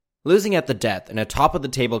Losing at the death in a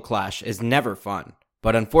top-of-the-table clash is never fun,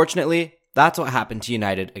 but unfortunately, that's what happened to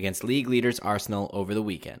United against league leaders Arsenal over the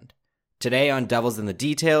weekend. Today on Devils in the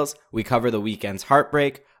Details, we cover the weekend's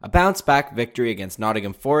heartbreak, a bounce-back victory against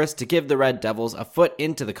Nottingham Forest to give the Red Devils a foot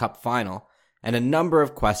into the Cup final, and a number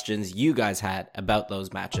of questions you guys had about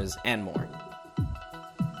those matches and more.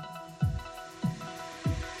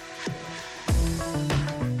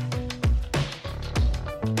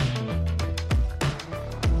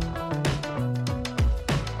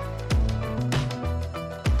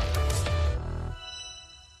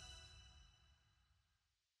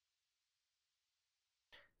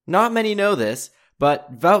 Not many know this,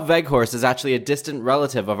 but Wout Weghorst is actually a distant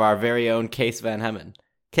relative of our very own Kees van Hemmen.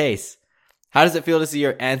 Kees, how does it feel to see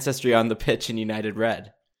your ancestry on the pitch in United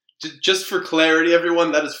Red? Just for clarity,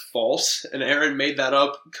 everyone, that is false, and Aaron made that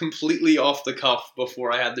up completely off the cuff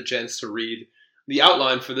before I had the chance to read the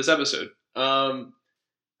outline for this episode.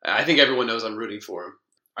 I think everyone knows I'm rooting for him.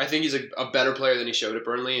 I think he's a better player than he showed at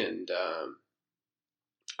Burnley, and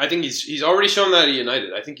I think he's already shown that at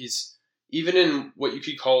United. I think he's, even in what you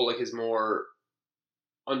could call like his more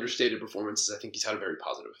understated performances, I think he's had a very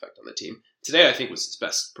positive effect on the team. Today, I think, was his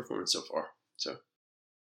best performance so far. So,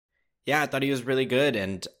 yeah, I thought he was really good,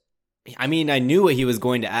 and I mean, I knew what he was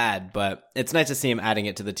going to add, but it's nice to see him adding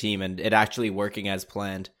it to the team and it actually working as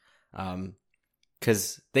planned.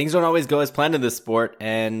 Because things don't always go as planned in this sport,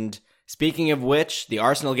 and speaking of which, the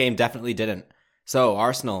Arsenal game definitely didn't. So,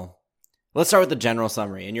 Arsenal, let's start with the general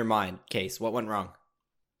summary. In your mind, Kees, what went wrong?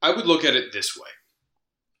 I would look at it this way.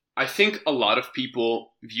 I think a lot of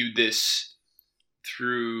people viewed this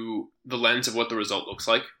through the lens of what the result looks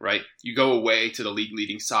like, right? You go away to the league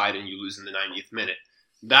leading side and you lose in the 90th minute.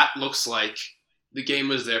 That looks like the game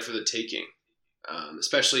was there for the taking,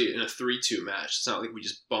 especially in a 3-2 match. It's not like we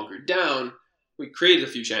just bunkered down. We created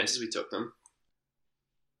a few chances, we took them.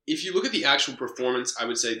 If you look at the actual performance, I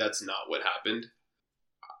would say that's not what happened.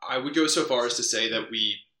 I would go so far as to say that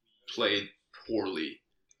we played poorly.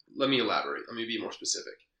 Let me elaborate. Let me be more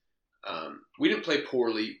specific. We didn't play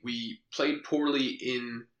poorly. We played poorly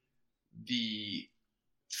in the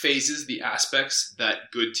phases, the aspects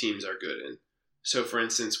that good teams are good in. So, for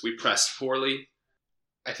instance, we pressed poorly.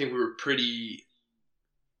 I think we were pretty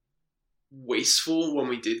wasteful when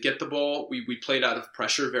we did get the ball. We played out of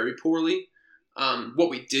pressure very poorly. What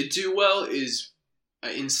we did do well is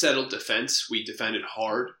in settled defense, we defended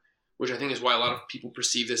hard, which I think is why a lot of people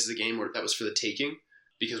perceive this as a game where that was for the taking,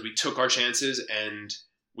 because we took our chances and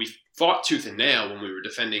we fought tooth and nail when we were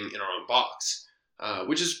defending in our own box,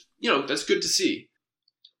 which is, that's good to see.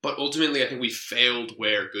 But ultimately, I think we failed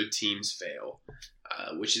where good teams fail,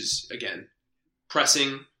 which is, again,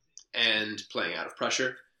 pressing and playing out of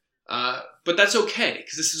pressure. But that's okay,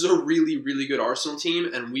 because this is a really, really good Arsenal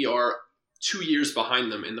team, and we are 2 years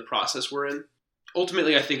behind them in the process we're in.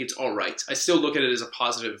 Ultimately, I think it's all right. I still look at it as a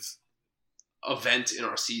positive event in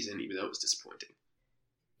our season, even though it was disappointing.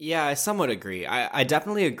 Yeah, I somewhat agree. I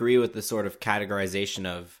definitely agree with the sort of categorization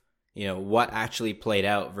of, what actually played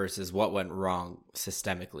out versus what went wrong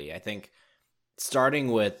systemically. I think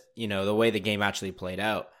starting with, the way the game actually played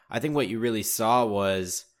out, I think what you really saw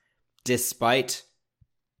was, despite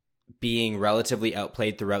being relatively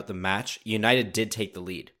outplayed throughout the match, United did take the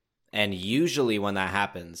lead. And usually when that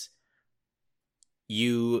happens,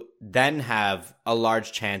 you then have a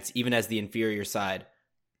large chance, even as the inferior side,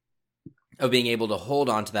 of being able to hold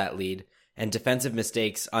on to that lead, and defensive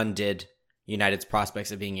mistakes undid United's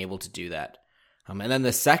prospects of being able to do that. And then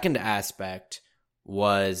the second aspect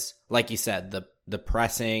was, like you said, the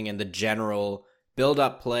pressing and the general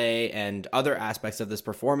build-up play and other aspects of this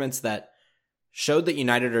performance that showed that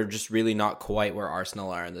United are just really not quite where Arsenal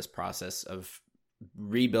are in this process of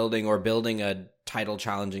rebuilding or building a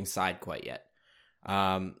title-challenging side quite yet.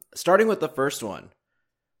 Starting with the first one,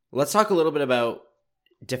 let's talk a little bit about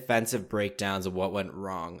defensive breakdowns of what went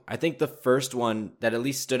wrong. I think the first one that at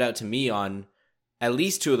least stood out to me on at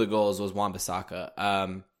least two of the goals was Wan-Bissaka.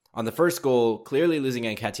 On the first goal, clearly losing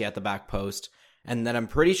Nketiah at the back post, and then I'm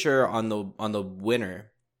pretty sure on the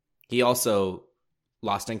winner, he also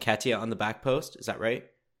lost Nketiah on the back post. Is that right?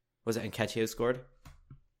 Was it Nketiah who scored?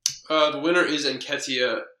 The winner is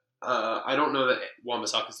Nketiah. I don't know that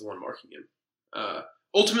Wan-Bissaka is the one marking him.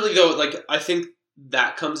 Ultimately, though, I think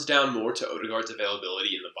that comes down more to Odegaard's availability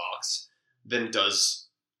in the box than it does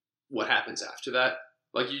what happens after that.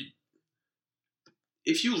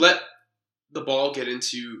 If you let the ball get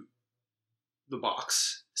into the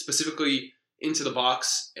box, specifically into the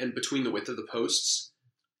box and between the width of the posts,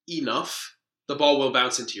 enough, the ball will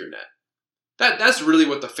bounce into your net. That's really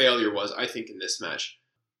what the failure was, I think, in this match.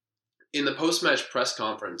 In the post-match press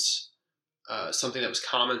conference, something that was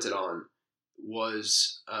commented on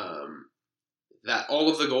was that all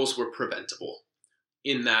of the goals were preventable,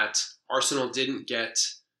 in that Arsenal didn't get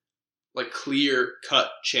like clear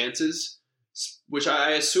cut chances, which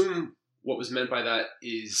I assume what was meant by that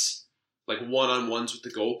is like one-on-ones with the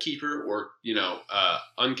goalkeeper, or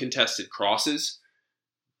uncontested crosses,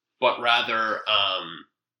 but rather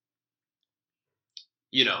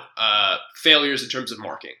failures in terms of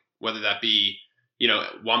marking, whether that be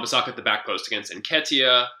Wan-Bissaka at the back post against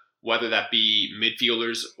Nketiah, whether that be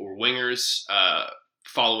midfielders or wingers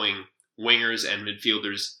following wingers and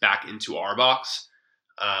midfielders back into our box.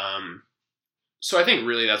 So I think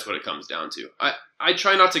really that's what it comes down to. I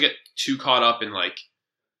try not to get too caught up in like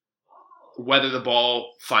whether the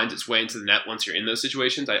ball finds its way into the net once you're in those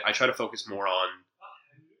situations. I try to focus more on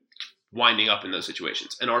winding up in those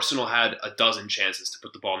situations. And Arsenal had a dozen chances to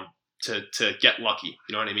put the ball to get lucky,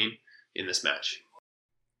 you know what I mean, in this match.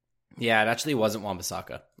 Yeah, it actually wasn't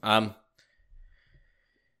Wan-Bissaka.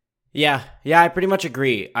 Yeah, I pretty much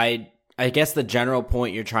agree. I guess the general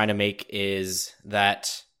point you're trying to make is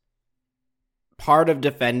that part of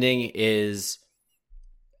defending is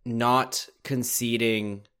not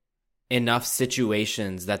conceding enough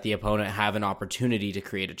situations that the opponent have an opportunity to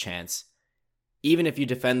create a chance, even if you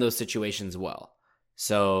defend those situations well.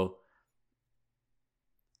 So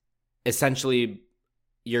essentially,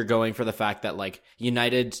 you're going for the fact that like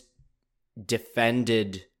United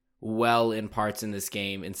defended well in parts in this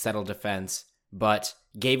game in settled defense, but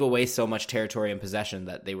gave away so much territory and possession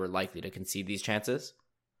that they were likely to concede these chances.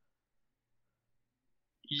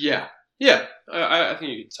 Yeah. I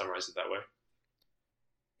think you can summarize it that way.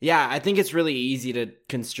 Yeah, I think it's really easy to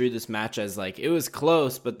construe this match as like it was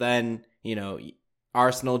close, but then,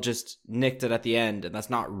 Arsenal just nicked it at the end, and that's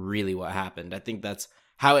not really what happened. I think that's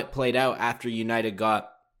how it played out after United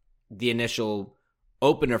got the initial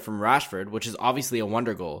opener from Rashford, which is obviously a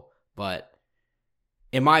wonder goal, but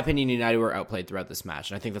in my opinion, United were outplayed throughout this match,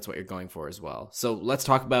 and I think that's what you're going for as well. So let's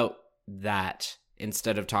talk about that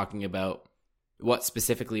instead of talking about what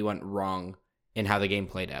specifically went wrong in how the game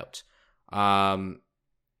played out. I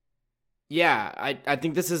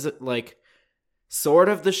think this is like sort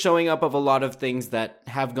of the showing up of a lot of things that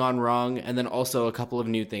have gone wrong, and then also a couple of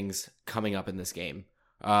new things coming up in this game.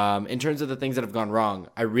 In terms of the things that have gone wrong,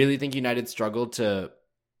 I really think United struggled to,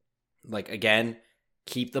 like, again,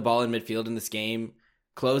 keep the ball in midfield in this game,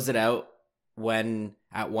 close it out when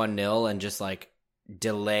at 1-0, and just, like,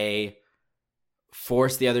 delay,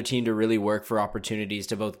 force the other team to really work for opportunities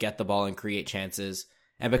to both get the ball and create chances.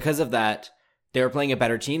 And because of that, they were playing a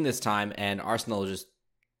better team this time, and Arsenal just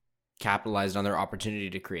capitalized on their opportunity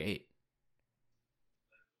to create.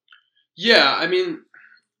 Yeah, I mean,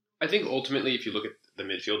 I think ultimately, if you look at the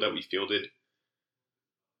midfield that we fielded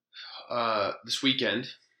this weekend,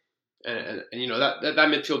 and that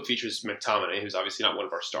midfield features McTominay, who's obviously not one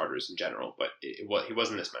of our starters in general, but he was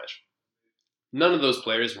in this match. None of those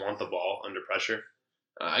players want the ball under pressure.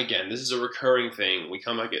 Again, this is a recurring thing. We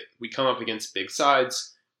come up against big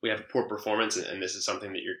sides. We have a poor performance, and this is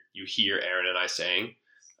something that you hear Aaron and I saying.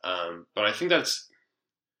 But I think it's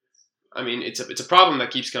a problem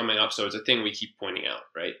that keeps coming up, so it's a thing we keep pointing out,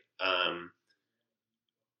 right?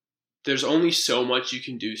 There's only so much you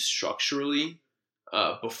can do structurally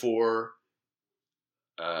before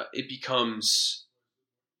it comes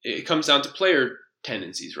down to player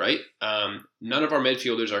tendencies, right? None of our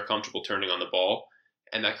midfielders are comfortable turning on the ball,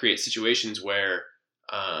 and that creates situations where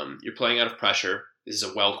you're playing out of pressure. This is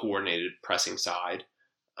a well-coordinated pressing side.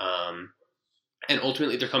 And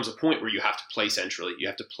ultimately, there comes a point where you have to play centrally. You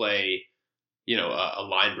have to play, a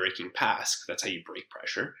line-breaking pass. That's how you break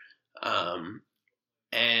pressure.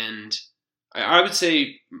 And I would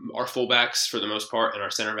say our fullbacks, for the most part, and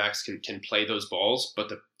our center backs can play those balls, but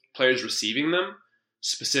the players receiving them,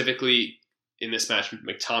 specifically in this match,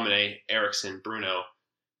 McTominay, Eriksen, Bruno,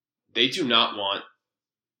 they do not want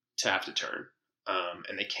to have to turn,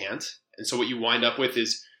 and they can't. And so what you wind up with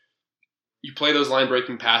is you play those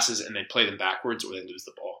line-breaking passes and they play them backwards or they lose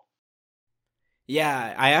the ball.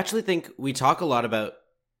 Yeah, I actually think we talk a lot about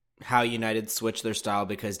how United switch their style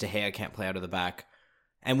because De Gea can't play out of the back.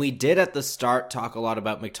 And we did at the start talk a lot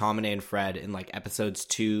about McTominay and Fred in like episodes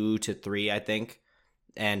 2 to 3, I think,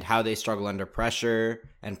 and how they struggle under pressure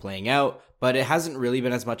and playing out. But it hasn't really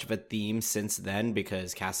been as much of a theme since then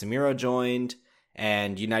because Casemiro joined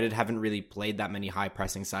and United haven't really played that many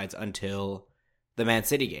high-pressing sides until the Man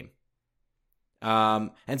City game.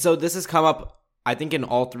 And so this has come up, I think, in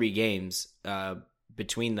all 3 games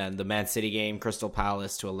between them, the Man City game, Crystal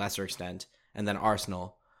Palace to a lesser extent, and then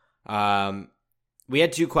Arsenal. We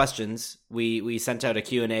had 2 questions. We sent out a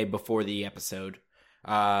Q&A before the episode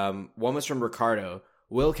One was from Ricardo.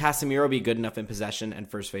 Will Casemiro be good enough in possession and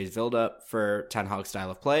first phase build-up for Ten Hag's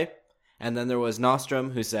style of play? And then there was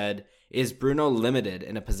Nostrum, who said, is Bruno limited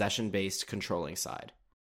in a possession-based controlling side?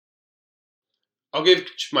 I'll give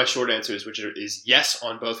my short answers, which is yes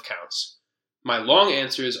on both counts. My long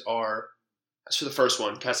answers are, as for the first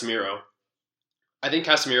one, Casemiro. I think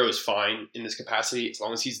Casemiro is fine in this capacity as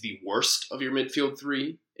long as he's the worst of your midfield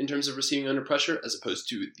three in terms of receiving under pressure as opposed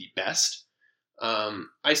to the best.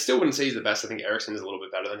 I still wouldn't say he's the best. I think Eriksen is a little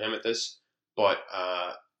bit better than him at this, but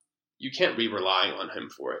you can't be relying on him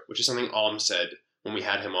for it, which is something Alm said when we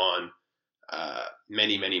had him on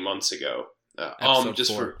many, many months ago.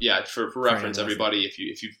 Just for reference, everybody, if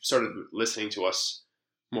you've started listening to us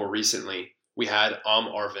more recently, we had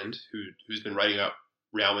Arvind, who's been writing up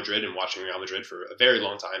Real Madrid and watching Real Madrid for a very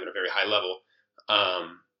long time at a very high level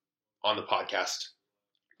on the podcast.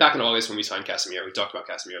 Back in August when we signed Casemiro, we talked about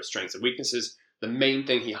Casemiro's strengths and weaknesses. The main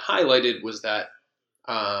thing he highlighted was that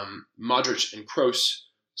Modric and Kroos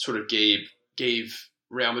sort of gave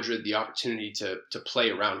Real Madrid the opportunity to play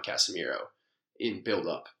around Casemiro in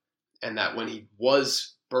build-up, and that when he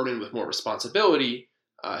was burdened with more responsibility,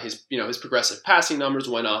 his progressive passing numbers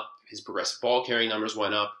went up, his progressive ball carrying numbers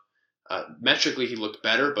went up. Metrically, he looked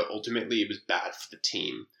better, but ultimately it was bad for the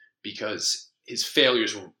team because his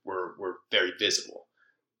failures were very visible.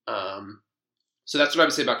 So that's what I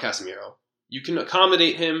would say about Casemiro. You can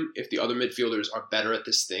accommodate him if the other midfielders are better at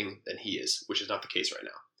this thing than he is, which is not the case right now.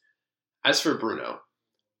 As for Bruno,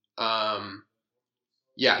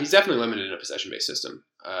 he's definitely limited in a possession-based system.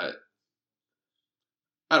 I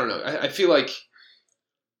don't know. I feel like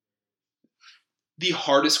the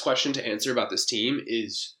hardest question to answer about this team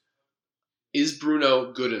is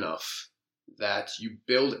Bruno good enough that you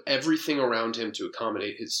build everything around him to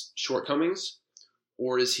accommodate his shortcomings?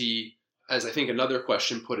 Or is he, as I think another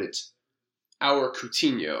question put it, our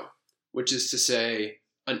Coutinho, which is to say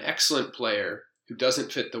an excellent player who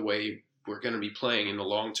doesn't fit the way we're going to be playing in the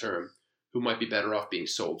long term, who might be better off being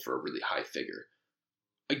sold for a really high figure?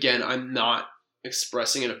 Again, I'm not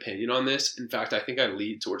expressing an opinion on this. In fact, I think I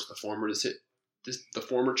lead towards the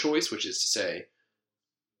former choice, which is to say,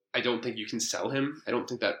 I don't think you can sell him. I don't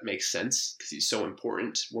think that makes sense because he's so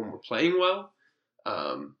important when we're playing well.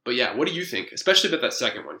 But yeah, what do you think? Especially about that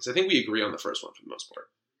second one, because I think we agree on the first one for the most part.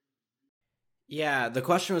 Yeah, the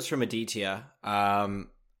question was from Aditya.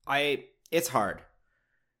 It's hard.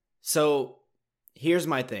 So here's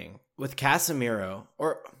my thing with Casemiro,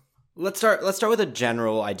 or let's start with a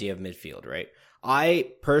general idea of midfield, right?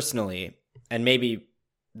 I personally, and maybe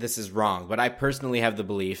this is wrong, but I personally have the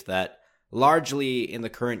belief that largely in the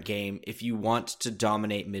current game, if you want to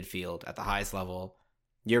dominate midfield at the highest level,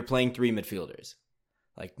 you're playing three midfielders.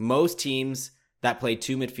 Like most teams that play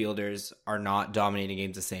two midfielders are not dominating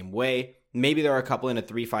games the same way. Maybe there are a couple in a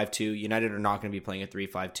 3-5-2. United are not going to be playing a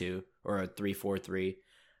 3-5-2 or a 3-4-3.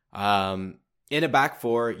 In a back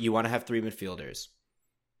four, you want to have three midfielders.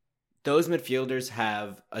 Those midfielders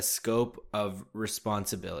have a scope of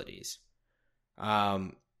responsibilities.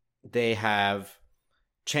 They have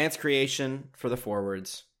chance creation for the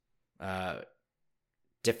forwards,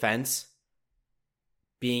 defense,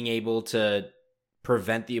 being able to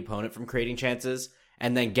prevent the opponent from creating chances,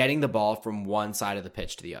 and then getting the ball from one side of the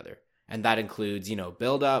pitch to the other. And that includes,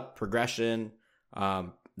 build up, progression.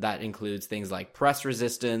 That includes things like press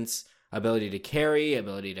resistance, ability to carry,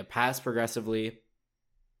 ability to pass progressively.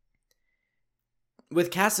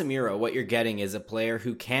 With Casemiro, what you're getting is a player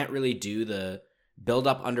who can't really do the build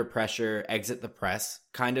up under pressure, exit the press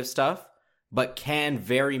kind of stuff, but can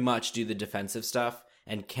very much do the defensive stuff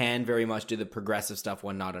and can very much do the progressive stuff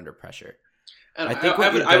when not under pressure. And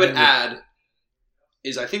I would add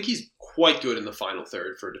is I think he's quite good in the final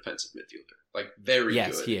third for a defensive midfielder. Like very good.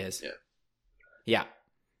 Yes, he is. Yeah.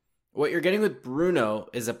 What you're getting with Bruno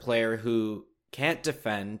is a player who can't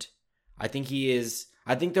defend. I think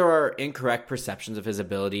there are incorrect perceptions of his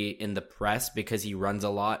ability in the press because he runs a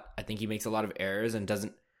lot. I think he makes a lot of errors and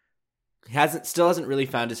still hasn't really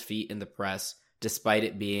found his feet in the press, despite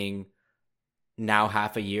it being now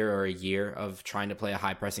half a year or a year of trying to play a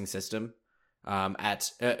high pressing system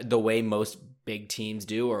at the way most big teams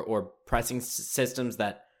do, or pressing systems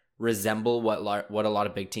that resemble what a lot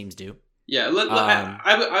of big teams do. Yeah,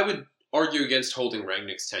 I would argue against holding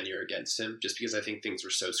Rangnick's tenure against him, just because I think things were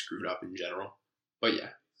so screwed up in general. But yeah,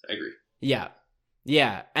 I agree.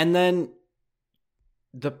 Yeah. And then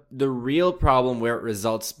the real problem where it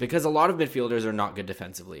results, because a lot of midfielders are not good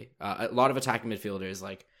defensively. A lot of attacking midfielders,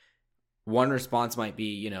 like one response might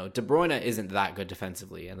be, De Bruyne isn't that good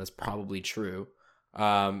defensively, and that's probably true.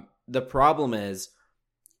 The problem is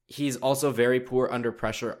he's also very poor under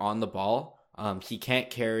pressure on the ball. He can't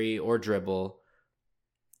carry or dribble.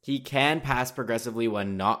 He can pass progressively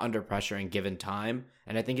when not under pressure and given time.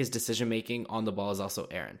 And I think his decision making on the ball is also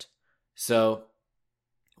errant. So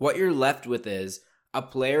what you're left with is a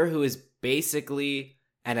player who is basically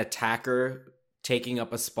an attacker taking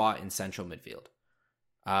up a spot in central midfield.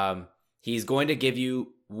 He's going to give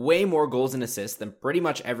you way more goals and assists than pretty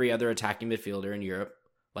much every other attacking midfielder in Europe.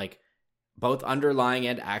 Like, both underlying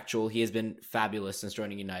and actual, he has been fabulous since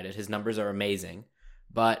joining United. His numbers are amazing.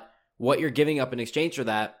 But what you're giving up in exchange for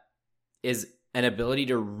that is an ability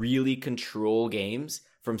to really control games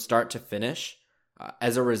from start to finish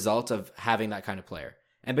as a result of having that kind of player.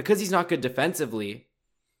 And because he's not good defensively,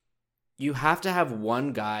 you have to have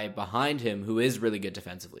one guy behind him who is really good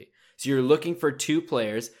defensively. So you're looking for two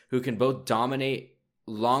players who can both dominate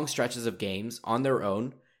long stretches of games on their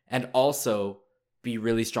own and also be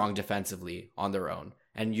really strong defensively on their own.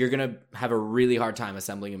 And you're going to have a really hard time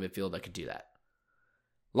assembling a midfield that could do that.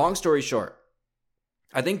 Long story short,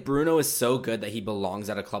 I think Bruno is so good that he belongs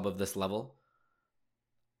at a club of this level.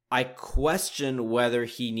 I question whether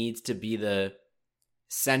he needs to be the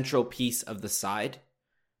central piece of the side.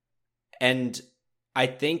 And I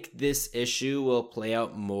think this issue will play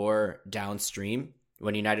out more downstream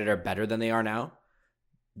when United are better than they are now,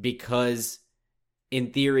 because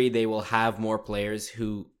in theory, they will have more players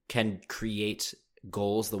who can create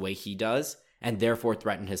goals the way he does and therefore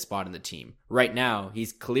threaten his spot in the team. Right now,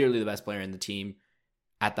 he's clearly the best player in the team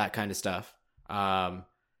at that kind of stuff.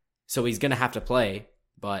 So he's going to have to play,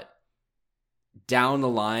 but down the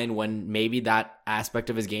line, when maybe that aspect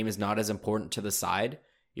of his game is not as important to the side,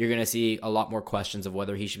 you're going to see a lot more questions of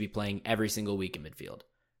whether he should be playing every single week in midfield.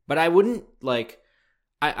 But I wouldn't,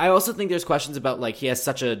 I also think there's questions about, he has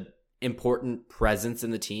such a important presence in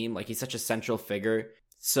the team. He's such a central figure.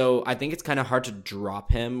 So I think it's kind of hard to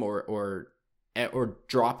drop him or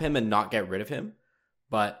drop him and not get rid of him.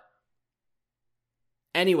 But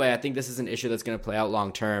anyway, I think this is an issue that's going to play out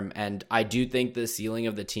long term. And I do think the ceiling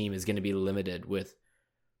of the team is going to be limited with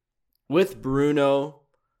Bruno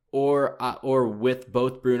or with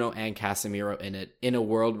both Bruno and Casemiro in it, in a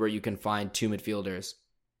world where you can find two midfielders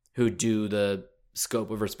who do the scope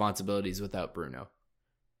of responsibilities without Bruno.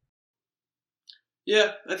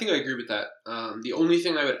 Yeah, I think I agree with that. The only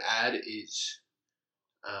thing I would add is,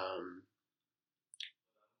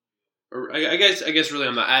 I guess really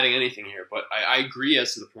I'm not adding anything here, but I agree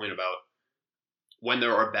as to the point about when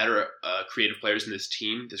there are better creative players in this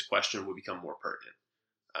team, this question will become more pertinent.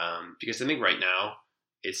 Because I think right now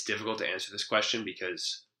it's difficult to answer this question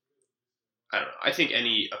because, I don't know, I think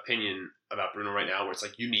any opinion about Bruno right now where it's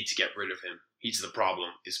you need to get rid of him, he's the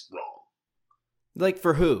problem, is wrong.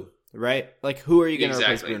 For who? Right? Who are you going to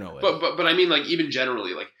replace Exactly. Bruno with? But I mean, even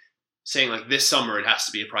generally, saying this summer it has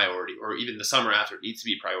to be a priority, or even the summer after it needs to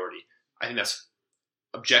be a priority. I think that's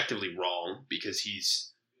objectively wrong because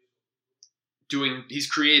he's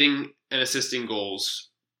creating and assisting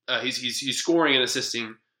goals. He's scoring and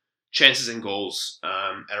assisting chances and goals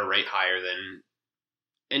at a rate higher than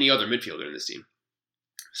any other midfielder in this team.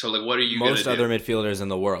 So, what are you going to do? Most other midfielders in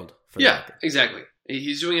the world. Yeah, exactly.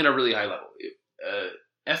 He's doing it at a really high level.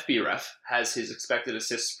 FBref has his expected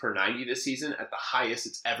assists per 90 this season at the highest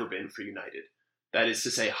it's ever been for United. That is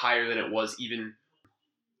to say, higher than it was even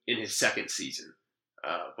in his second season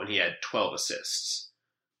when he had 12 assists.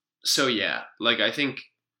 So yeah, I think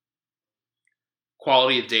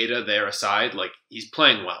quality of data there aside, he's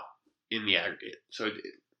playing well in the aggregate. So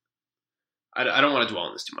I don't want to dwell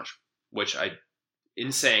on this too much, which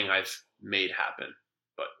in saying I've made happen,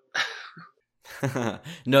 but...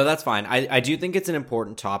 No, that's fine. I do think it's an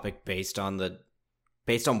important topic based on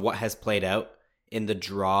what has played out in the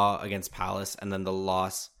draw against Palace and then the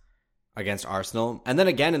loss against Arsenal. And then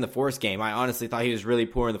again in the Forest game. I honestly thought he was really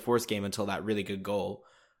poor in the Forest game until that really good goal.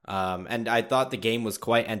 And I thought the game was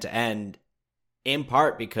quite end-to-end, in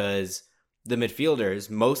part because the midfielders,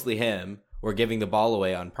 mostly him, were giving the ball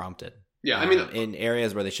away unprompted. Yeah, I mean... in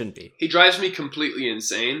areas where they shouldn't be. He drives me completely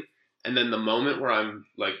insane. And then the moment where I'm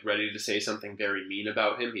ready to say something very mean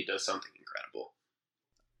about him, he does something incredible.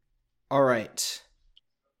 All right.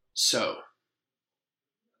 So,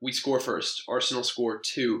 we score first. Arsenal score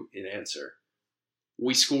 2 in answer.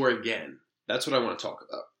 We score again. That's what I want to talk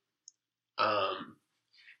about.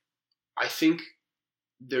 I think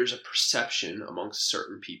there's a perception amongst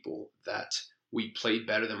certain people that we played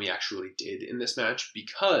better than we actually did in this match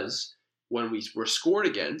because when we were scored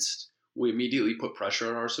against, we immediately put pressure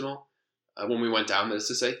on Arsenal. When we went down, that is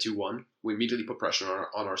to say, 2-1, we immediately put pressure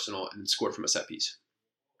on Arsenal and scored from a set piece.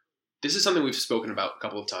 This is something we've spoken about a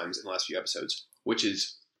couple of times in the last few episodes, which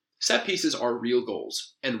is set pieces are real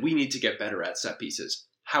goals, and we need to get better at set pieces.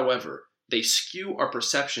 However, they skew our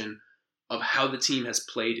perception of how the team has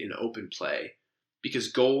played in open play,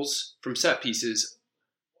 because goals from set pieces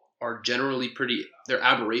are generally they're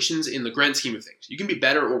aberrations in the grand scheme of things. You can be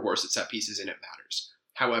better or worse at set pieces and it matters.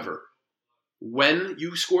 However, when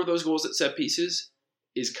you score those goals at set pieces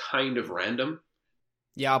is kind of random.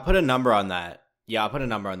 Yeah, I'll put a number on that.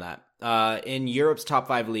 In Europe's top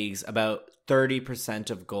 5 leagues, about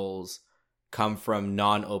 30% of goals come from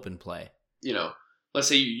non-open play. Let's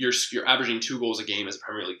say you're averaging 2 goals a game as a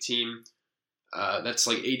Premier League team. That's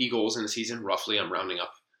like 80 goals in a season, roughly. I'm rounding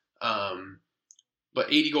up. But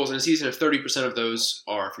 80 goals in a season, if 30% of those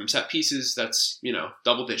are from set pieces, that's,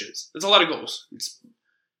 double digits. That's a lot of goals. It's,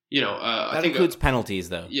 that I think includes penalties,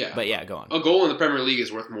 though. Yeah. But yeah, go on. A goal in the Premier League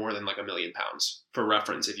is worth more than like £1 million, for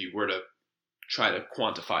reference, if you were to try to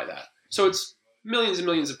quantify that. So it's millions and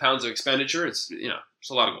millions of pounds of expenditure. It's, it's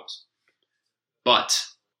a lot of goals. But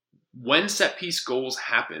when set piece goals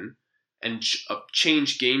happen and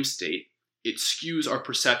change game state, it skews our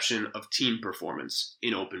perception of team performance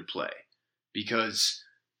in open play. Because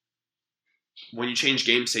when you change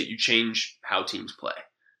game state, you change how teams play.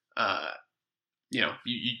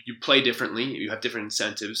 You play differently. You have different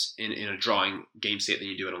incentives in a drawing game state than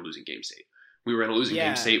you do in a losing game state. We were in a losing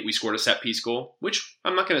game state. We scored a set piece goal, which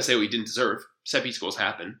I'm not going to say we didn't deserve. Set piece goals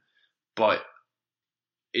happen, but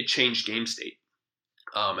it changed game state.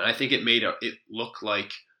 And I think it made it look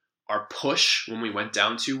like our push when we went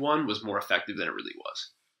down 2-1 was more effective than it really was.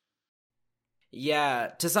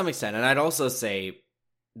 Yeah, to some extent. And I'd also say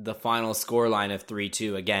the final scoreline of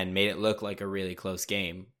 3-2, again, made it look like a really close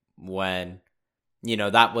game when,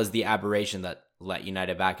 that was the aberration that let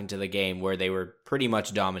United back into the game, where they were pretty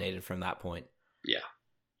much dominated from that point. Yeah,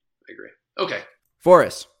 I agree. Okay.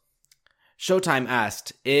 Forrest. Showtime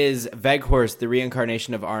asked, is Weghorst the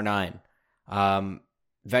reincarnation of R9?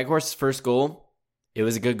 Weghorst's first goal, it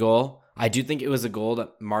was a good goal. I do think it was a goal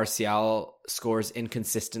that Martial scores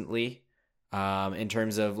inconsistently. In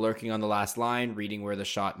terms of lurking on the last line, reading where the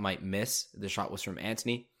shot might miss. The shot was from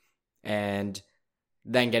Antony. And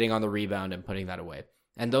then getting on the rebound and putting that away.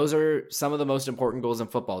 And those are some of the most important goals in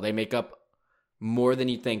football. They make up more than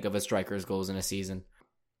you think of a striker's goals in a season.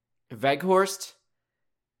 Weghorst,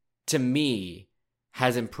 to me,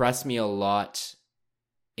 has impressed me a lot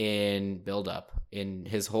in build-up, in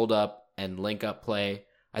his hold-up and link-up play.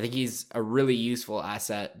 I think he's a really useful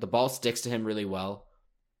asset. The ball sticks to him really well.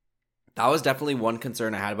 That was definitely one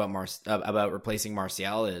concern I had about replacing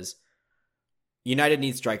Martial is United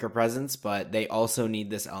needs striker presence, but they also need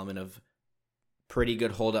this element of pretty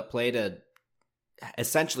good hold-up play to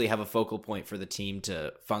essentially have a focal point for the team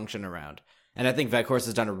to function around. And I think Weghorst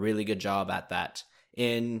has done a really good job at that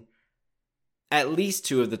in at least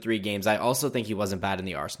 2 of the 3 games. I also think he wasn't bad in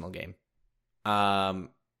the Arsenal game.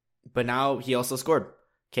 But now he also scored.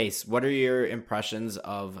 Case, what are your impressions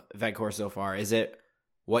of Weghorst so far? Is it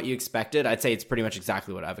what you expected? I'd say it's pretty much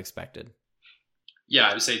exactly what I've expected. Yeah,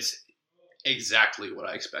 I would say it's exactly what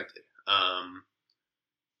I expected.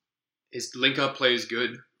 His link-up play is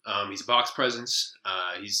good. He's box presence.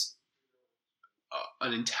 He's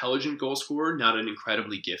an intelligent goal scorer, not an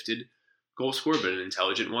incredibly gifted goal scorer, but an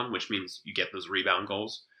intelligent one, which means you get those rebound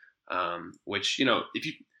goals. Which,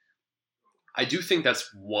 I do think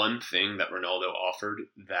that's one thing that Ronaldo offered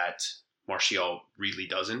that Martial really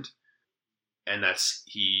doesn't. And that's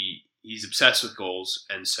he's obsessed with goals,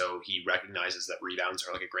 and so he recognizes that rebounds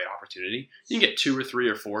are like a great opportunity. You can get 2 or 3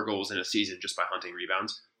 or 4 goals in a season just by hunting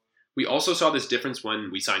rebounds. We also saw this difference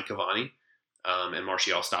when we signed Cavani, and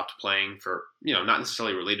Martial stopped playing for, not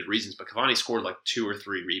necessarily related reasons, but Cavani scored like 2 or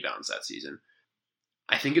 3 rebounds that season.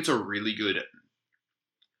 I think it's a really good,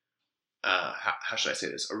 how should I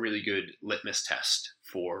say this? A really good litmus test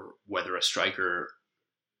for whether a striker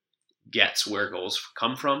gets where goals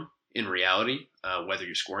come from in reality, whether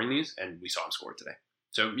you're scoring these, and we saw him score today.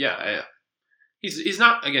 So yeah, he's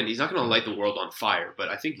not going to light the world on fire, but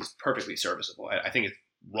I think he's perfectly serviceable. I think it's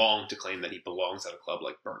wrong to claim that he belongs at a club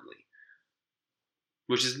like Burnley,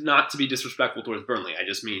 which is not to be disrespectful towards Burnley. I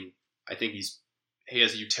just mean, I think he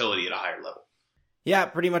has utility at a higher level. Yeah,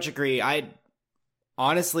 pretty much agree.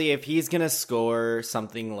 Honestly, if he's going to score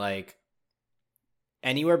something like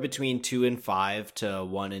anywhere between 2 and 5 to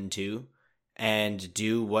 1 and 2, and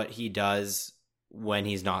do what he does when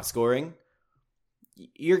he's not scoring,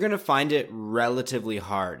 you're going to find it relatively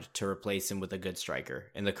hard to replace him with a good striker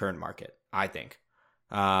in the current market, I think.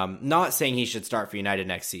 Not saying he should start for United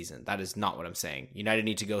next season. That is not what I'm saying. United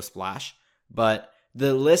need to go splash, but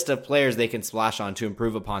the list of players they can splash on to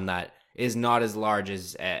improve upon that is not as large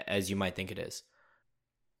as you might think it is.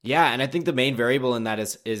 Yeah, and I think the main variable in that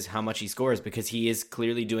is how much he scores, because he is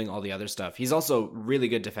clearly doing all the other stuff. He's also really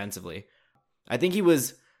good defensively. I think he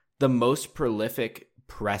was the most prolific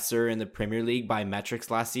presser in the Premier League by metrics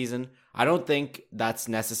last season. I don't think that's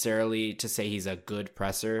necessarily to say he's a good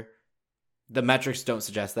presser. The metrics don't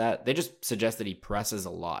suggest that. They just suggest that he presses a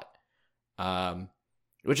lot,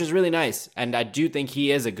 which is really nice. And I do think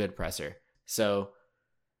he is a good presser. So,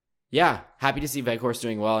 yeah, happy to see Weghorst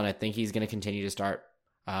doing well, and I think he's going to continue to start.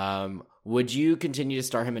 Would you continue to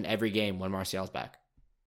start him in every game when Martial's back?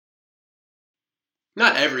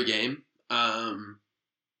 Not every game, but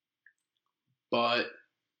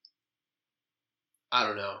I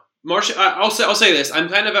don't know. I'll say this.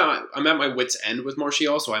 I'm at my wit's end with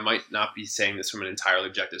Martial, so I might not be saying this from an entirely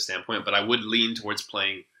objective standpoint, but I would lean towards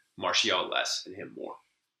playing Martial less and him more.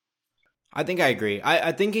 I think I agree.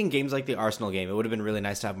 I think in games like the Arsenal game, it would have been really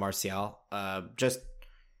nice to have Martial, just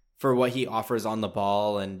for what he offers on the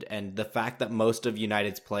ball and the fact that most of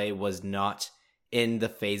United's play was not in the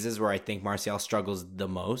phases where I think Martial struggles the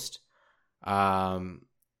most.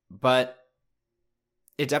 But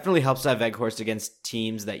it definitely helps to have Weghorst against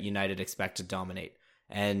teams that United expect to dominate.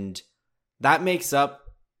 And that makes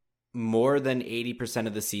up more than 80%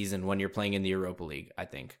 of the season when you're playing in the Europa League, I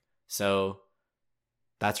think. So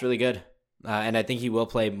that's really good. And I think he will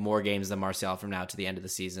play more games than Martial from now to the end of the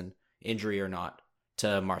season, injury or not,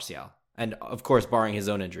 to Martial. And of course, barring his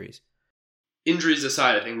own injuries. Injuries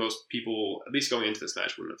aside, I think most people, at least going into this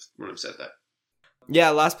match, wouldn't have said that.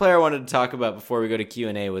 Yeah, last player I wanted to talk about before we go to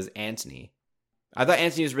Q&A was Antony. I thought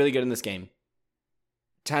Antony was really good in this game.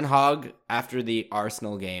 Ten Hag, after the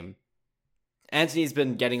Arsenal game, Antony's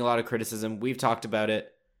been getting a lot of criticism. We've talked about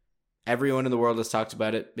it. Everyone in the world has talked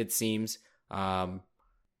about it, it seems.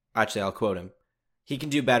 Actually, I'll quote him. He can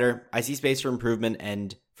do better. I see space for improvement.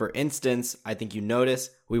 And for instance, I think you notice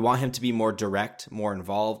we want him to be more direct, more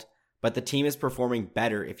involved. But the team is performing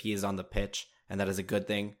better if he is on the pitch. And that is a good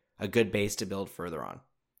thing, a good base to build further on.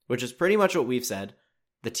 Which is pretty much what we've said.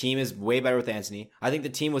 The team is way better with Antony. I think the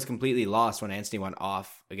team was completely lost when Antony went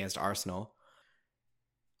off against Arsenal.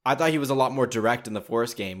 I thought he was a lot more direct in the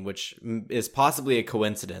Forest game, which is possibly a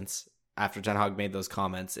coincidence after Ten Hag made those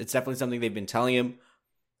comments. It's definitely something they've been telling him.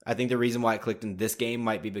 I think the reason why it clicked in this game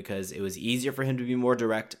might be because it was easier for him to be more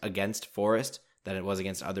direct against Forest than it was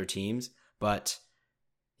against other teams. But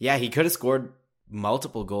yeah, he could have scored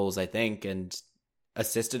multiple goals, I think, and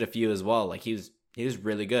assisted a few as well. Like he was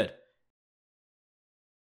really good.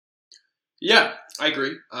 Yeah, I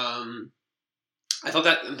agree. I thought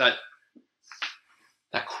that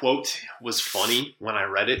quote was funny when I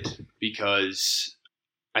read it because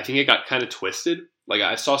I think it got kind of twisted. Like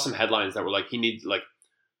I saw some headlines that were like,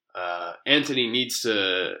 Antony needs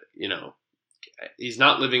to, he's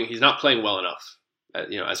not playing well enough,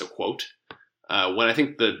 as a quote. When I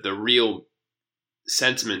think the real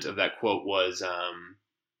sentiment of that quote was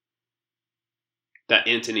that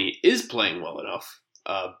Antony is playing well enough.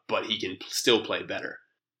 But he can still play better.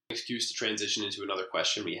 Excuse to transition into another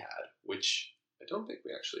question we had, which I don't think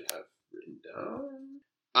we actually have written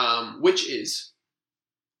down. Which is,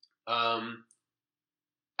 out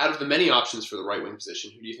of the many options for the right wing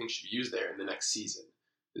position, who do you think should be used there in the next season?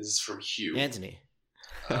 This is from Hugh. Antony.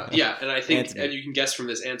 Yeah, and I think, and you can guess from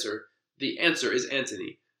this answer, the answer is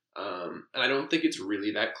Antony. And I don't think it's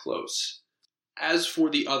really that close. As for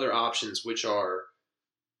the other options, which are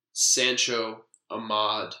Sancho,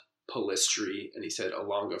 Ahmad, Pellistri, and he said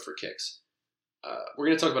Alonga for kicks. We're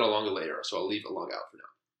going to talk about Alonga later, so I'll leave Alonga out for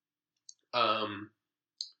now.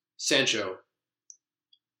 Sancho.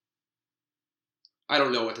 I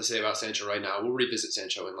don't know what to say about Sancho right now. We'll revisit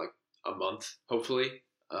Sancho in like a month, hopefully.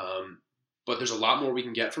 But there's a lot more we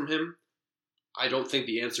can get from him. I don't think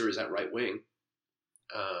the answer is at right wing.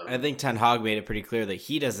 I think Ten Hag made it pretty clear that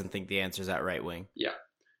he doesn't think the answer is at right wing. Yeah.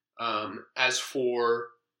 As for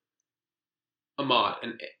Ahmad,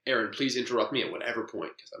 and Aaron, please interrupt me at whatever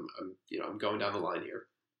point because I'm going down the line here.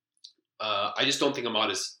 I just don't think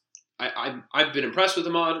Ahmad is. I've been impressed with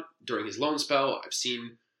Ahmad during his loan spell. I've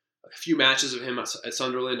seen a few matches of him at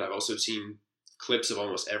Sunderland. I've also seen clips of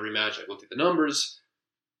almost every match. I've looked at the numbers.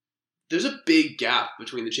 There's a big gap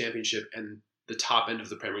between the Championship and the top end of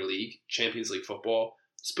the Premier League, Champions League football,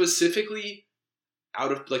 specifically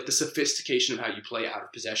out of like the sophistication of how you play out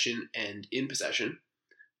of possession and in possession.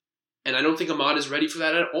 And I don't think Ahmad is ready for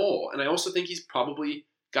that at all. And I also think he's probably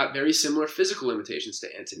got very similar physical limitations to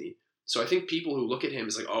Antony. So I think people who look at him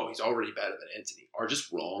as like, oh, he's already better than Antony are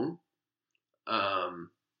just wrong. I'm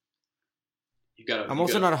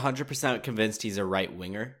also not 100% convinced he's a right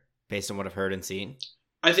winger based on what I've heard and seen.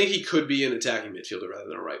 I think he could be an attacking midfielder rather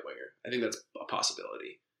than a right winger. I think that's a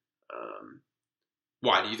possibility.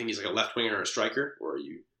 Why? Do you think he's like a left winger or a striker? Or are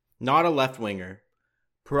you... Not a left winger.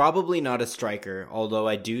 Probably not a striker, although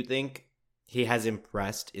I do think he has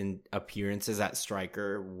impressed in appearances at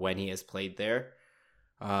striker when he has played there.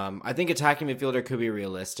 I think attacking midfielder could be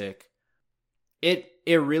realistic. It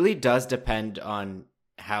really does depend on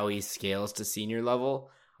how he scales to senior level.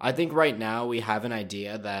 I think right now we have an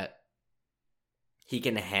idea that he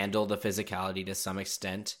can handle the physicality to some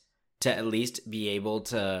extent to at least be able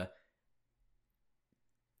to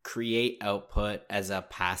create output as a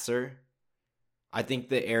passer. I think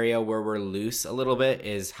the area where we're loose a little bit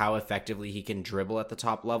is how effectively he can dribble at the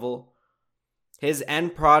top level. His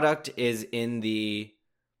end product is in the,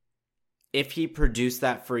 if he produced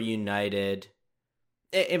that for United.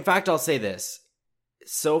 In fact, I'll say this.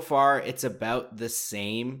 So far, it's about the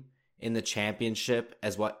same in the Championship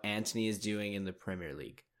as what Antony is doing in the Premier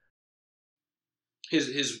League.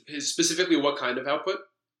 His specifically what kind of output?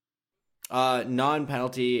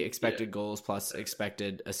 Non-penalty expected goals plus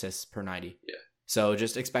expected assists per 90. Yeah. So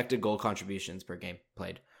just expected goal contributions per game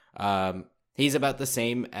played. He's about the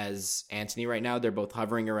same as Antony right now. They're both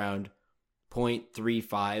hovering around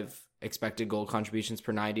 0.35 expected goal contributions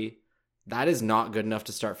per 90. That is not good enough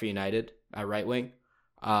to start for United at right wing.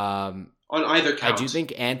 On either count. I do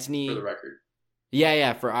think Antony... For the record.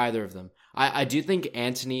 Yeah, for either of them. I do think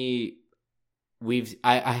Antony...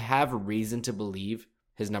 I have reason to believe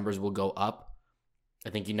his numbers will go up. I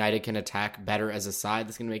think United can attack better as a side.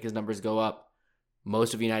 That's going to make his numbers go up.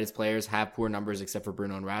 Most of United's players have poor numbers except for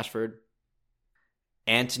Bruno and Rashford.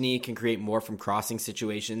 Antony can create more from crossing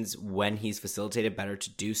situations when he's facilitated better to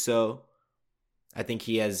do so. I think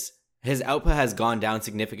his output has gone down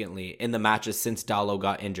significantly in the matches since Dalot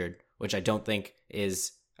got injured, which I don't think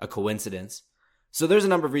is a coincidence. So there's a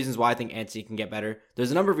number of reasons why I think Antony can get better.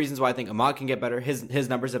 There's a number of reasons why I think Ahmad can get better. His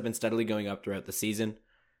numbers have been steadily going up throughout the season.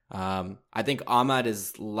 I think Ahmad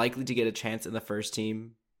is likely to get a chance in the first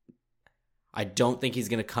team. I don't think he's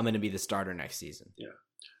going to come in and be the starter next season.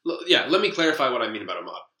 Yeah, let me clarify what I mean about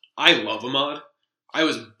Ahmad. I love Ahmad. I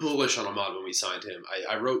was bullish on Ahmad when we signed him.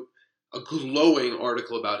 I wrote a glowing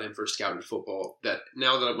article about him for Scouted Football that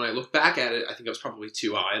now that when I look back at it, I think I was probably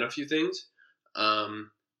too high on a few things.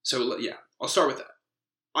 So yeah, I'll start with that.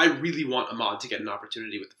 I really want Ahmad to get an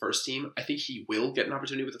opportunity with the first team. I think he will get an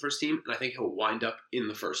opportunity with the first team, and I think he'll wind up in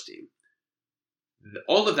the first team.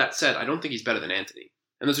 All of that said, I don't think he's better than Antony.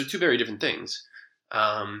 And those are two very different things.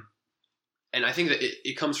 And I think that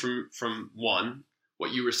it comes from one,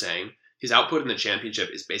 what you were saying. His output in the Championship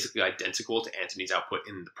is basically identical to Antony's output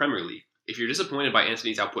in the Premier League. If you're disappointed by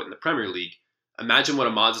Antony's output in the Premier League, imagine what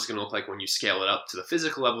Ahmad's is going to look like when you scale it up to the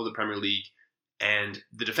physical level of the Premier League and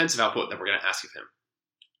the defensive output that we're going to ask of him.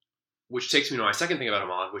 Which takes me to my second thing about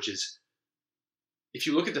Ahmad, which is if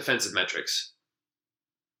you look at defensive metrics,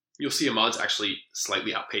 you'll see Ahmad's actually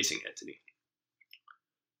slightly outpacing Antony.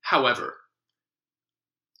 However,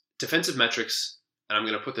 defensive metrics, and I'm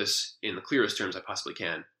going to put this in the clearest terms I possibly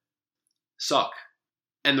can, suck.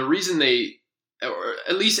 And the reason they, or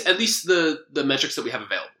at least the metrics that we have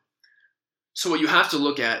available. So what you have to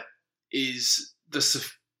look at is the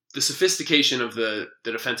sophistication of the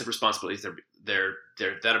defensive responsibilities that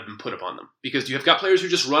have been put upon them. Because you have got players who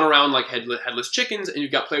just run around like headless chickens, and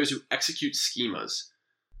you've got players who execute schemas.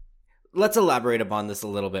 Let's elaborate upon this a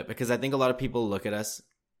little bit, because I think a lot of people look at us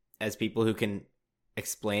as people who can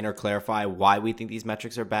explain or clarify why we think these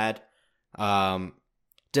metrics are bad.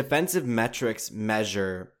 Defensive metrics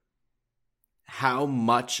measure how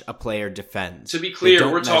much a player defends. To be clear,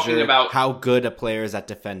 we're talking about how good a player is at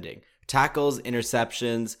defending. Tackles,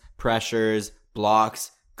 interceptions, pressures,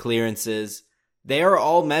 blocks, clearances. They are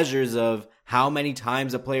all measures of how many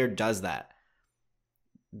times a player does that.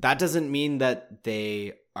 That doesn't mean that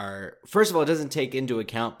they are... First of all, it doesn't take into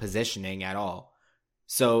account positioning at all.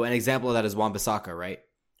 So an example of that is Wan-Bissaka, right?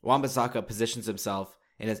 Wan-Bissaka positions himself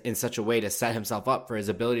in such a way to set himself up for his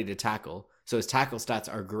ability to tackle. So his tackle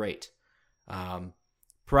stats are great.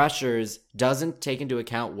 Pressures doesn't take into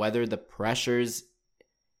account whether the pressures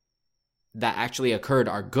that actually occurred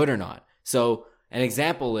are good or not. So an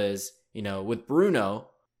example is, with Bruno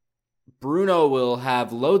will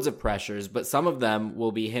have loads of pressures, but some of them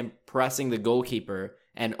will be him pressing the goalkeeper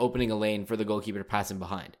and opening a lane for the goalkeeper to pass him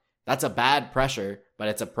behind. That's a bad pressure, but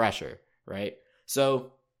it's a pressure, right?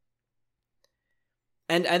 So,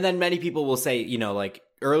 and then many people will say, like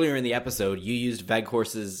earlier in the episode, you used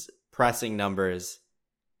Weghorst's pressing numbers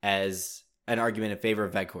as an argument in favor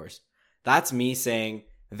of Weghorst. That's me saying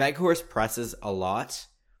Weghorst presses a lot.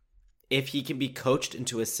 If he can be coached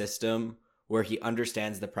into a system where he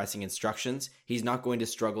understands the pressing instructions, he's not going to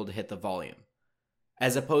struggle to hit the volume.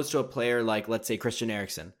 As opposed to a player like, let's say, Christian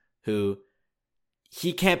Eriksen, who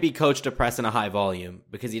he can't be coached to press in a high volume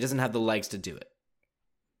because he doesn't have the legs to do it.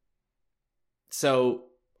 So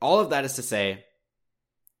all of that is to say,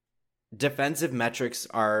 defensive metrics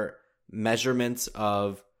are measurements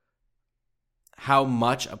of how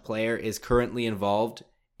much a player is currently involved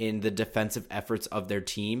in the defensive efforts of their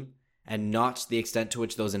team, and not the extent to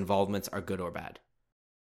which those involvements are good or bad.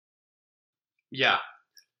 Yeah.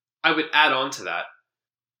 I would add on to that.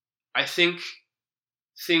 I think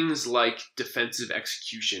things like defensive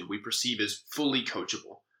execution we perceive as fully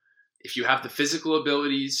coachable. If you have the physical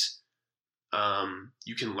abilities,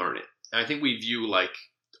 you can learn it. And I think we view like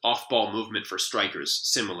off-ball movement for strikers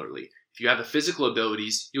similarly. If you have the physical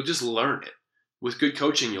abilities, you'll just learn it. With good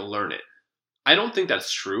coaching, you'll learn it. I don't think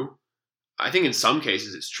that's true. I think in some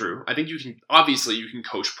cases it's true. I think you can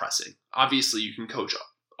coach pressing. Obviously you can coach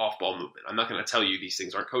off-ball movement. I'm not going to tell you these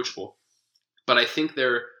things aren't coachable, but I think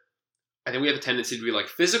we have a tendency to be like,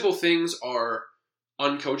 physical things are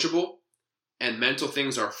uncoachable and mental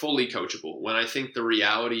things are fully coachable. When I think the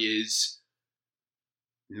reality is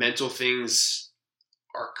mental things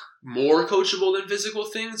are more coachable than physical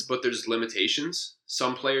things, but there's limitations.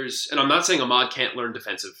 Some players, and I'm not saying Ahmad can't learn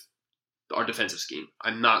our defensive scheme.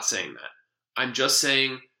 I'm not saying that. I'm just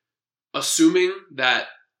saying, assuming that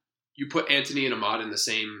you put Anthony and Ahmad in the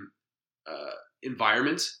same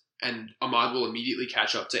environment, and Ahmad will immediately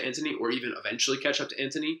catch up to Anthony, or even eventually catch up to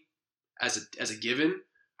Anthony as a given,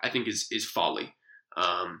 I think is folly.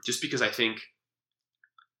 Just because I think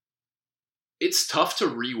it's tough to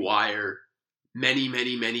rewire many,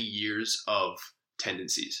 many, many years of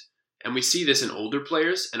tendencies. And we see this in older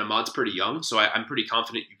players, and Ahmad's pretty young, so I'm pretty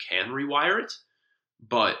confident you can rewire it.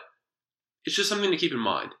 But it's just something to keep in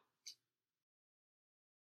mind.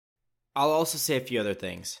 I'll also say a few other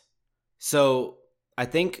things. So I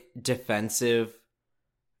think defensive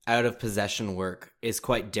out of possession work is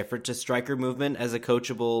quite different to striker movement as a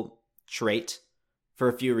coachable trait for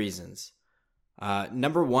a few reasons.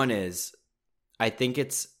 Number one is, I think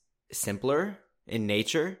it's simpler in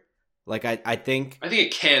nature. Like I think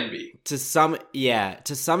it can be. To some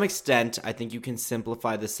extent, I think you can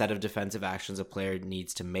simplify the set of defensive actions a player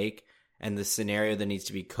needs to make and the scenario that needs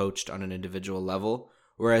to be coached on an individual level.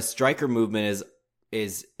 Whereas striker movement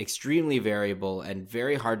is extremely variable and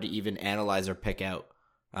very hard to even analyze or pick out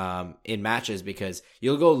in matches, because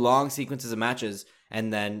you'll go long sequences of matches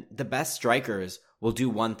and then the best strikers will do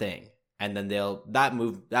one thing and then that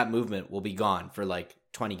movement will be gone for like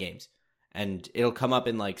 20 games. And it'll come up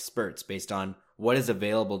in like spurts based on what is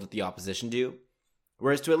available that the opposition do.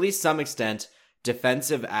 Whereas to at least some extent,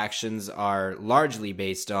 defensive actions are largely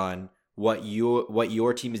based on what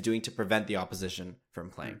your team is doing to prevent the opposition from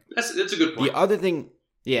playing. That's a good point. The other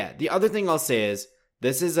thing I'll say is,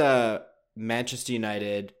 this is a Manchester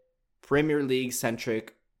United Premier League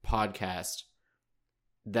centric podcast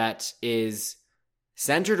that is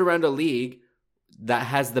centered around a league that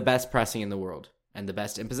has the best pressing in the world, and the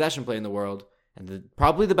best in possession play in the world, and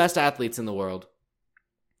probably the best athletes in the world.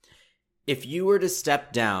 If you were to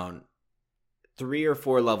step down 3 or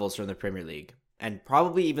 4 levels from the Premier League, and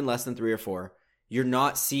probably even less than 3 or 4, you're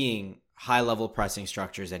not seeing high-level pressing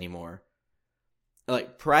structures anymore.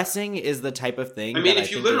 Like, pressing is the type of thing. I mean,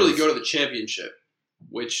 if you literally go to the Championship,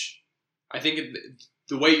 which I think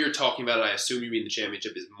the way you're talking about it, I assume you mean the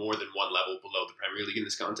Championship is more than one level below the Premier League in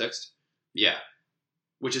this context. Yeah.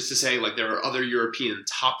 Which is to say, like, there are other European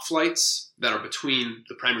top flights that are between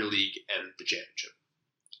the Premier League and the Championship.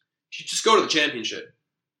 If you just go to the Championship,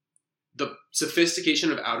 the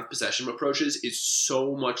sophistication of out-of-possession approaches is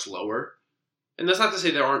so much lower. And that's not to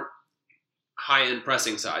say there aren't high-end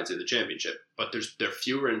pressing sides in the Championship, but they're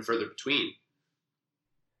fewer and further between.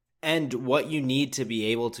 And what you need to be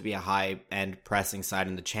able to be a high-end pressing side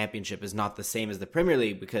in the Championship is not the same as the Premier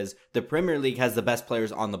League, because the Premier League has the best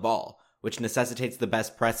players on the ball, which necessitates the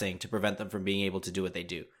best pressing to prevent them from being able to do what they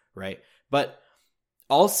do, right? But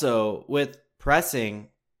also, with pressing,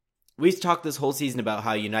 we've talked this whole season about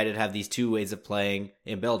how United have these two ways of playing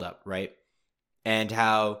in build-up, right? And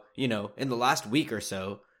how, in the last week or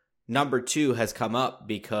so, number 2 has come up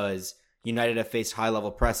because United have faced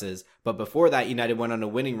high-level presses. But before that, United went on a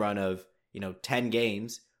winning run of, 10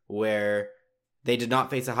 games where they did not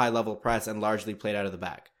face a high-level press and largely played out of the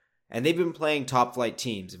back. And they've been playing top-flight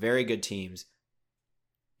teams, very good teams,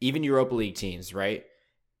 even Europa League teams, right?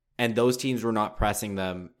 And those teams were not pressing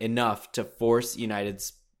them enough to force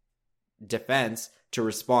United's defense to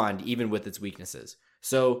respond, even with its weaknesses.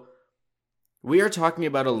 So we are talking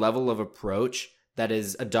about a level of approach that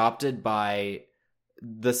is adopted by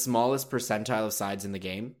the smallest percentile of sides in the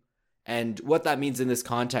game. And what that means in this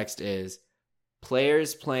context is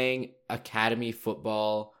players playing academy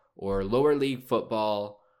football or lower league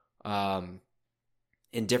football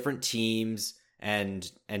in different teams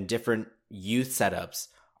and different youth setups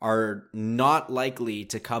are not likely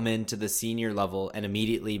to come into the senior level and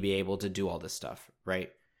immediately be able to do all this stuff,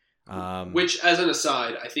 right? Which, as an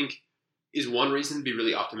aside, I think is one reason to be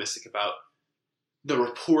really optimistic about the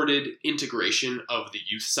reported integration of the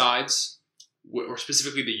youth sides, or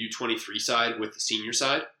specifically the U23 side with the senior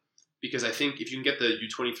side. Because I think if you can get the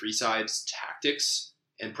U23 side's tactics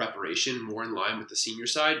and preparation more in line with the senior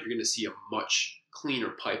side, you're going to see a much cleaner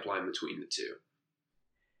pipeline between the two.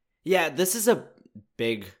 Yeah, this is a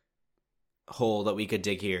big hole that we could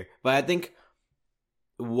dig here. But I think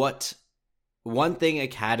one thing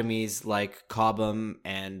academies like Cobham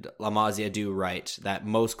and La Masia do right that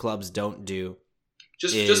most clubs don't do.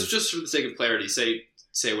 Just for the sake of clarity, say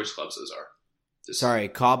which clubs those are. Sorry,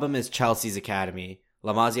 Cobham is Chelsea's academy.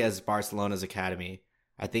 La Masia is Barcelona's academy.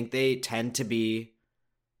 I think they tend to be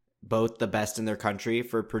both the best in their country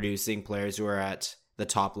for producing players who are at the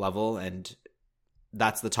top level, and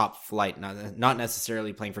that's the top flight, not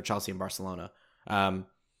necessarily playing for Chelsea and Barcelona.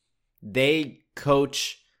 They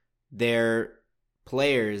coach their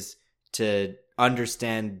players to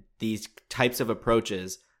understand these types of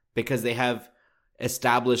approaches because they have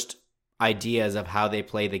established ideas of how they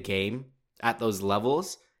play the game at those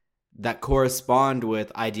levels that correspond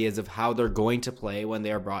with ideas of how they're going to play when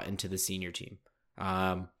they are brought into the senior team.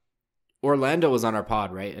 Orlando was on our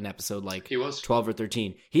pod, right? An episode like he was 12 or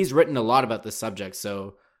 13. He's written a lot about this subject.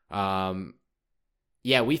 So,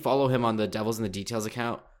 yeah, we follow him on the Devils in the Details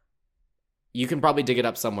account. You can probably dig it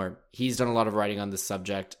up somewhere. He's done a lot of writing on this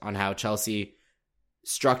subject, on how Chelsea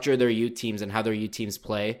structure their youth teams and how their youth teams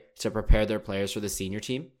play to prepare their players for the senior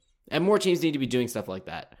team. And more teams need to be doing stuff like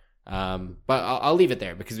that. But I'll leave it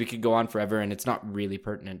there because we could go on forever and it's not really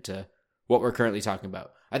pertinent to what we're currently talking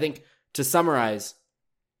about. I think to summarize,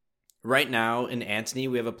 right now in Antony,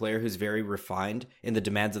 we have a player who's very refined in the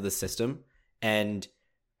demands of the system and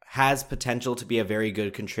has potential to be a very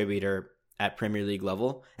good contributor at Premier League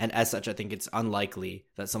level. And as such, I think it's unlikely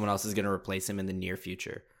that someone else is going to replace him in the near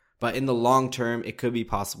future. But in the long term, it could be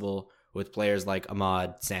possible with players like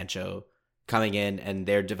Ahmad, Sancho coming in and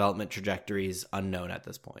their development trajectory is unknown at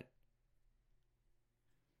this point.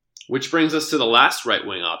 Which brings us to the last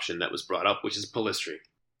right-wing option that was brought up, which is Pellistri.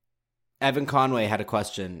 Evan Conway had a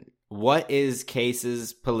question. What is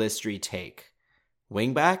Case's Pellistri take?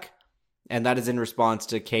 Wingback? And that is in response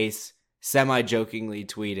to Case semi-jokingly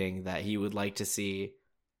tweeting that he would like to see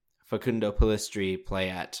Facundo Pellistri play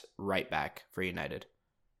at right back for United.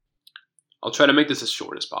 I'll try to make this as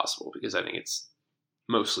short as possible because I think it's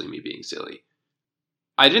mostly me being silly.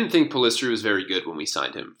 I didn't think Pellistri was very good when we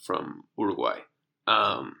signed him from Uruguay.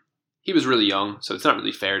 He was really young, so it's not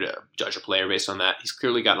really fair to judge a player based on that. He's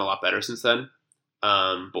clearly gotten a lot better since then.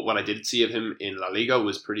 But what I did see of him in La Liga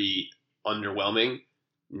was pretty underwhelming.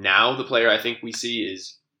 Now the player I think we see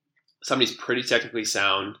is somebody who's pretty technically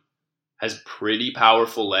sound, has pretty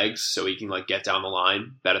powerful legs, so he can get down the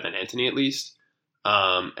line better than Antony at least.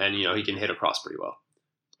 And he can hit across pretty well.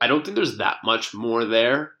 I don't think there's that much more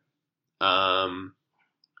there. But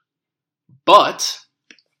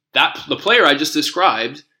the player I just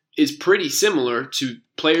described is pretty similar to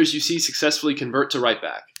players you see successfully convert to right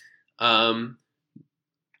back. I'm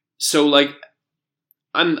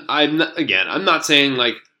not saying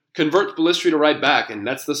convert Pellistri to right back and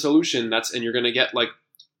that's the solution. And you're going to get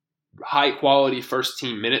high quality first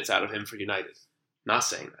team minutes out of him for United. Not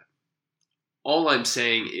saying that. All I'm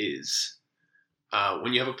saying is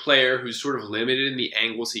when you have a player who's sort of limited in the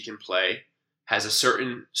angles he can play, has a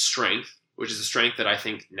certain strength, which is a strength that I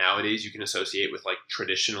think nowadays you can associate with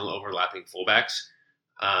traditional overlapping fullbacks,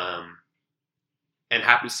 and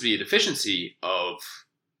happens to be a deficiency of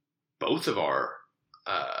both of our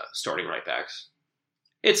starting right backs.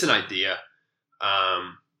 It's an idea,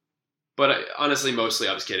 but honestly, mostly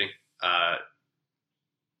I was kidding.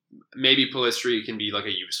 Maybe Pellistri can be a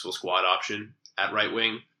useful squad option at right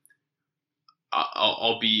wing.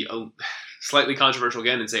 I'll be slightly controversial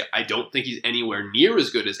again and say I don't think he's anywhere near as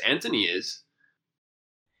good as Antony is.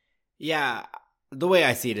 Yeah, the way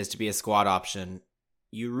I see it is to be a squad option,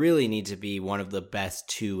 you really need to be one of the best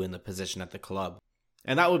two in the position at the club.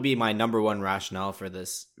 And that would be my number one rationale for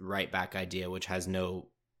this right back idea, which has no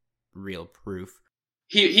real proof.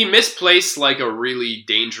 He misplaced a really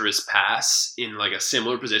dangerous pass in a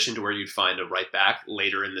similar position to where you'd find a right back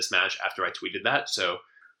later in this match after I tweeted that. So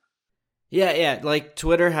yeah,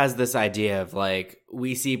 Twitter has this idea of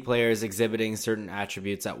we see players exhibiting certain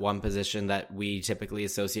attributes at one position that we typically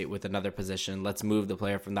associate with another position. Let's move the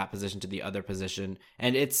player from that position to the other position.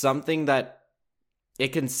 And it's something that it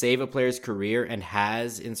can save a player's career and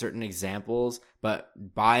has in certain examples, but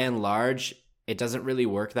by and large, it doesn't really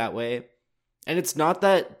work that way. And it's not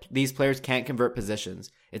that these players can't convert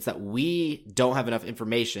positions. It's that we don't have enough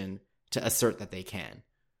information to assert that they can.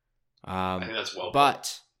 I think that's well put.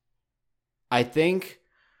 But I think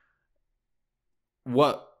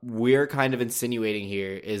what we're kind of insinuating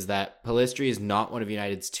here is that Pellistri is not one of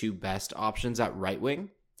United's two best options at right wing.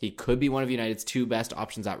 He could be one of United's two best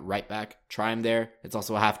options at right back. Try him there. It's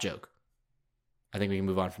also a half joke. I think we can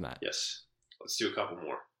move on from that. Yes. Let's do a couple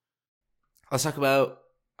more. Let's talk about,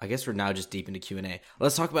 I guess we're now just deep into Q&A.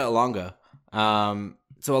 Let's talk about Elanga.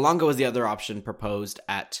 So Elanga was the other option proposed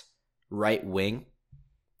at right wing.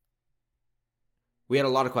 We had a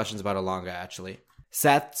lot of questions about Elanga, actually.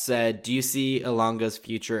 Seth said, do you see Elanga's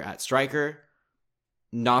future at striker?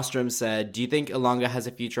 Nostrum said, do you think Elanga has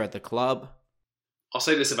a future at the club? I'll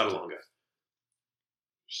say this about Elanga.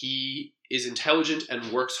 He is intelligent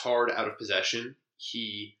and works hard out of possession.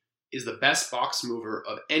 He is the best box mover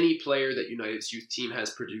of any player that United's youth team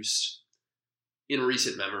has produced in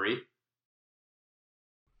recent memory.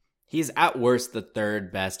 He's at worst the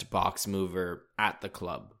third best box mover at the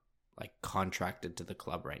club, like contracted to the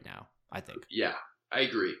club right now, I think. Yeah, I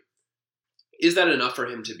agree. Is that enough for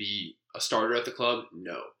him to be a starter at the club?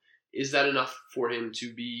 No. Is that enough for him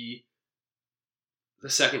to be the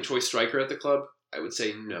second choice striker at the club? I would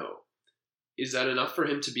say no. Is that enough for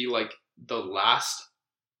him to be like the last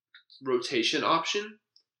rotation option?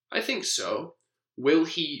 I think so. Will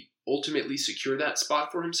he ultimately secure that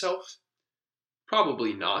spot for himself?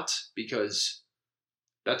 Probably not, because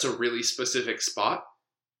that's a really specific spot.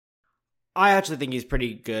 I actually think he's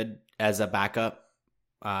pretty good as a backup.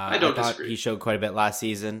 I thought disagree. He showed quite a bit last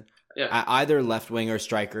season. Yeah. At either left wing or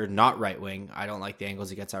striker, not right wing. I don't like the angles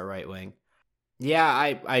he gets at right wing. Yeah,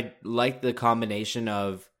 I like the combination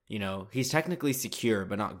of, he's technically secure,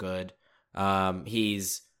 but not good.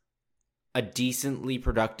 He's a decently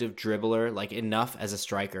productive dribbler, like enough as a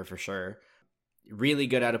striker for sure. Really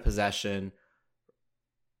good out of possession.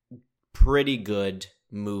 Pretty good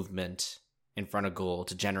movement in front of goal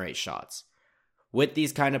to generate shots. With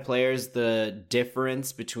these kind of players, the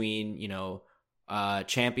difference between, a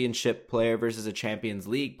championship player versus a Champions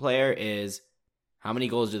League player is how many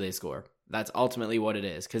goals do they score? That's ultimately what it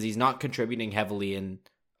is, because he's not contributing heavily in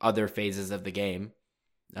other phases of the game,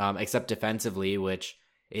 except defensively, which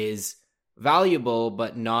is valuable,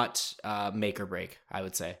 but not make or break, I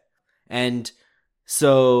would say. And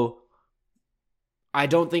so I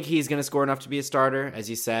don't think he's going to score enough to be a starter, as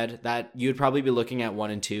you said. That you'd probably be looking at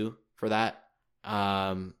 1 and 2 for that.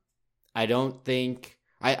 I think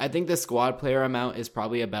the squad player amount is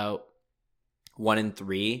probably about 1 and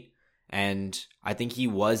 3. And I think he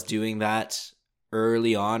was doing that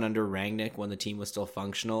early on under Rangnick when the team was still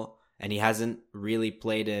functional. And he hasn't really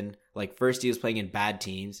played in, first he was playing in bad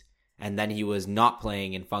teams, and then he was not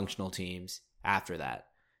playing in functional teams after that.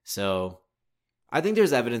 So I think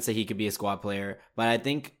there's evidence that he could be a squad player, but I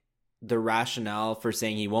think the rationale for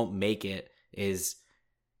saying he won't make it is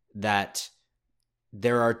that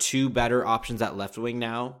there are two better options at left wing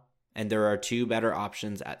now, and there are two better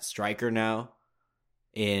options at striker now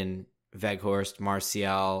in Weghorst,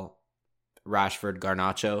 Martial, Rashford,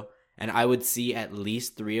 Garnacho. And I would see at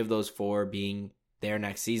least 3 of those 4 being there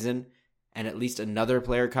next season, and at least another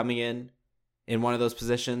player coming in one of those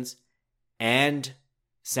positions. And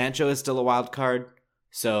Sancho is still a wild card,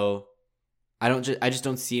 so I just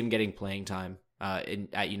don't see him getting playing time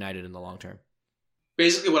at United in the long term.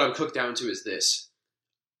 Basically, what I'm cooked down to is this,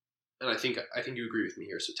 and I think you agree with me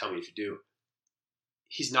here. So tell me if you do.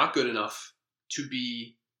 He's not good enough to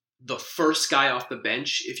be the first guy off the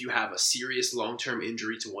bench if you have a serious long-term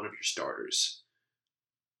injury to one of your starters.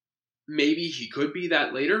 Maybe he could be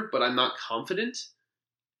that later, but I'm not confident.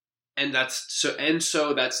 And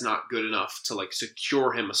so that's not good enough to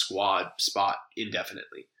secure him a squad spot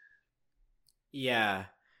indefinitely. Yeah.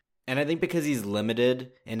 And I think because he's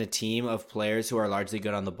limited in a team of players who are largely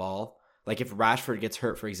good on the ball, if Rashford gets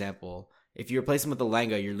hurt, for example, if you replace him with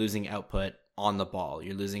Elanga, you're losing output on the ball.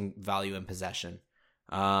 You're losing value in possession.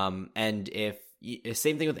 And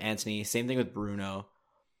same thing with Antony, same thing with Bruno,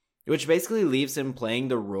 which basically leaves him playing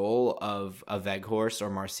the role of a Weghorst or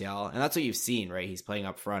Martial. And that's what you've seen, right? He's playing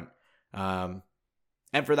up front. And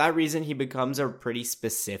for that reason, he becomes a pretty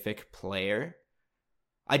specific player.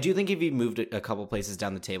 I do think if he moved a couple places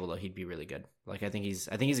down the table, though, he'd be really good. I think he's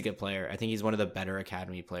a good player. I think he's one of the better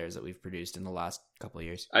academy players that we've produced in the last couple of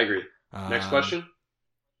years. I agree. Next question.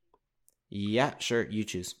 Yeah, sure. You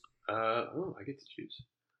choose. I get to choose.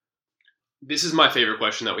 This is my favorite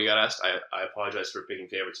question that we got asked. I apologize for picking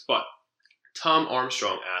favorites, but Tom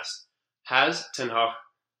Armstrong asked, has Ten Hag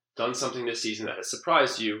done something this season that has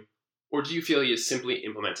surprised you, or do you feel he is simply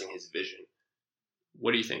implementing his vision?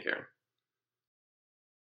 What do you think, Aaron?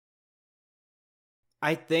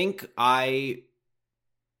 I think I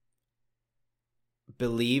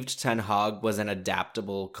believed Ten Hag was an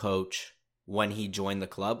adaptable coach when he joined the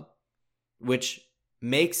club, which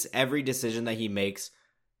makes every decision that he makes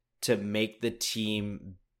to make the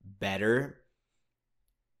team better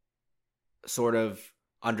sort of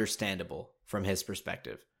understandable from his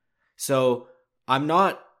perspective. So I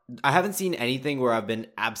haven't seen anything where I've been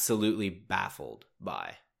absolutely baffled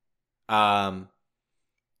by.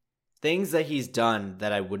 Things that he's done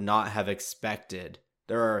that I would not have expected,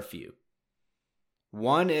 there are a few.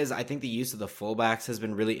 One is, I think the use of the fullbacks has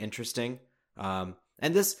been really interesting. And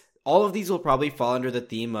all of these will probably fall under the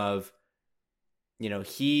theme of,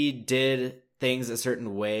 he did things a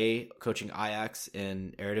certain way coaching Ajax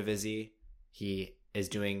in Eredivisie. He is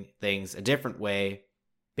doing things a different way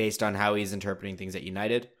based on how he's interpreting things at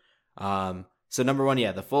United. So number one,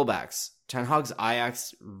 the fullbacks. Ten Hag's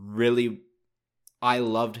Ajax I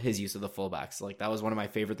loved his use of the fullbacks. Like, that was one of my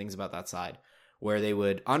favorite things about that side, where they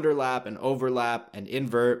would underlap and overlap and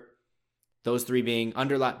invert. Those three being,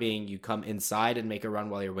 underlap being you come inside and make a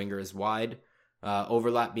run while your winger is wide.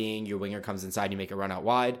 Overlap being your winger comes inside, you make a run out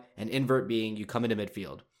wide. And invert being you come into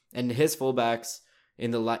midfield. And his fullbacks,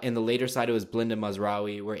 in the later side, it was Blind and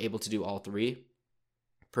Mazraoui, were able to do all three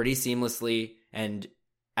pretty seamlessly and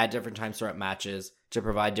at different times throughout matches to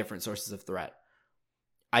provide different sources of threat.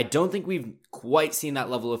 I don't think we've quite seen that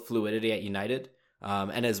level of fluidity at United.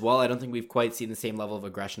 And as well, I don't think we've quite seen the same level of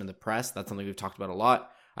aggression in the press. That's something we've talked about a lot.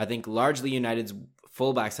 I think largely United's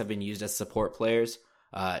fullbacks have been used as support players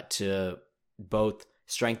to both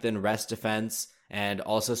strengthen rest defense and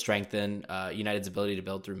also strengthen United's ability to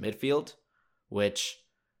build through midfield, which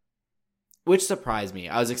surprised me.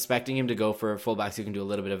 I was expecting him to go for fullbacks who can do a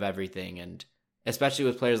little bit of everything, and especially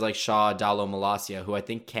with players like Shaw, Dalot, Malacia, who I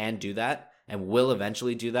think can do that and will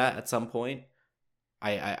eventually do that at some point.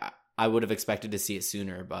 I would have expected to see it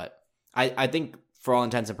sooner, but I think for all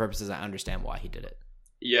intents and purposes, I understand why he did it.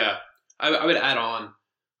 Yeah, I would add on,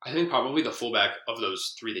 I think probably the fullback of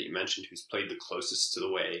those three that you mentioned who's played the closest to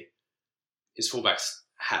the way his fullbacks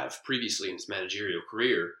have previously in his managerial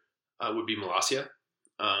career would be Malacia.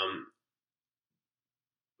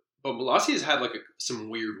 But Malacia's had some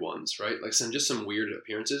weird ones, right? Like some weird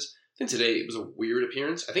appearances. I think today it was a weird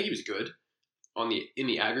appearance. I think he was good in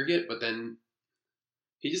the aggregate, but then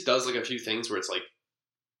he just does a few things where it's like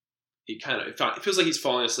it feels like he's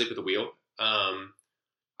falling asleep at the wheel.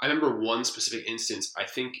 I remember one specific instance. I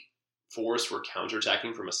think Forest were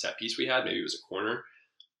counterattacking from a set piece we had. Maybe it was a corner.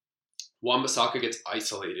 Wan-Bissaka gets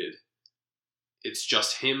isolated. It's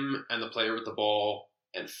just him and the player with the ball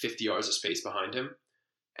and 50 yards of space behind him.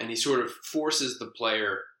 And he sort of forces the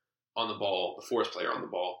player on the ball, the Forest player on the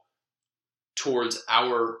ball, towards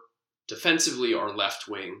defensively our left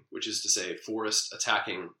wing, which is to say Forest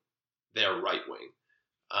attacking their right wing.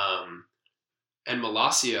 And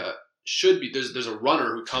Malacia should be, there's a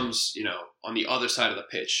runner who comes, on the other side of the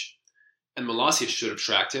pitch. And Malacia should have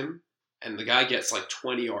tracked him. And the guy gets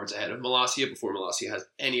 20 yards ahead of Malacia before Malacia has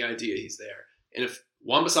any idea he's there. And if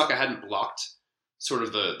Wan-Bissaka hadn't blocked sort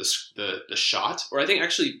of the shot, or I think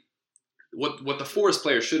actually what the Forest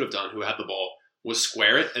player should have done who had the ball was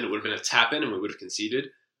square it, and it would have been a tap in and we would have conceded,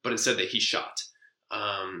 but instead he shot.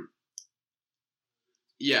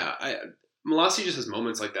 Malacia just has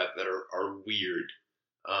moments like that are weird.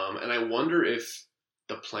 And I wonder if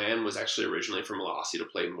the plan was actually originally for Malacia to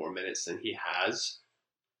play more minutes than he has,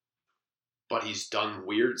 but he's done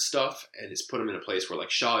weird stuff and it's put him in a place where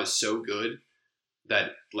Shaw is so good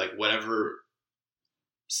that whatever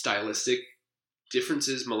stylistic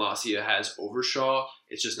differences Malacia has over Shaw,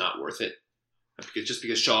 it's just not worth it.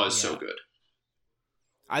 Because Shaw is so good.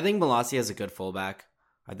 I think Malacia is a good fullback.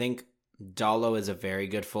 I think Dalot is a very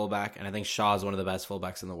good fullback, and I think Shaw is one of the best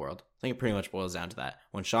fullbacks in the world. I think it pretty much boils down to that.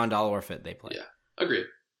 When Shaw and Dalot are fit, they play. Yeah, agreed.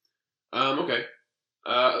 Okay.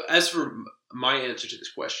 As for my answer to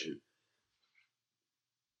this question,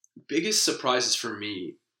 biggest surprises for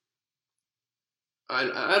me,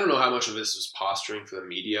 I don't know how much of this was posturing for the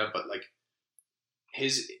media, but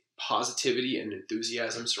his positivity and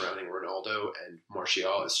enthusiasm surrounding Ronaldo and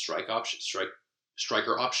Martial as striker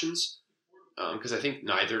options, because I think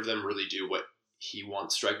neither of them really do what he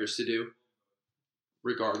wants strikers to do,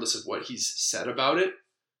 regardless of what he's said about it.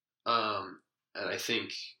 And I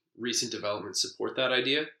think recent developments support that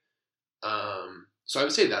idea. So I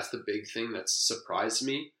would say that's the big thing that surprised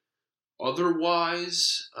me.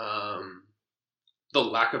 Otherwise, the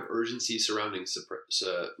lack of urgency surrounding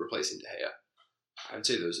replacing De Gea. I would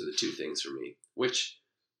say those are the two things for me. Which,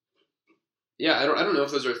 I don't know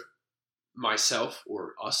if those are myself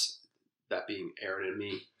or us, that being Aaron and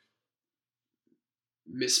me,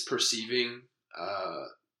 misperceiving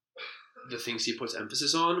the things he puts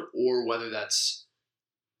emphasis on, or whether that's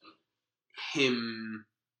him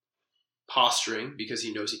posturing because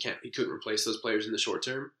he knows he couldn't replace those players in the short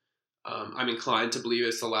term. I'm inclined to believe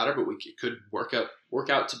it's the latter, but it could work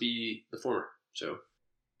out to be the former. So,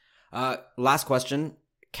 last question.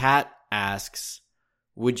 Kat asks,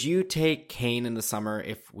 would you take Kane in the summer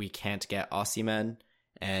if we can't get Osimhen?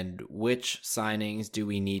 And which signings do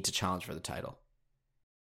we need to challenge for the title?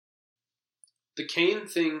 The Kane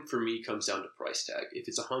thing for me comes down to price tag. If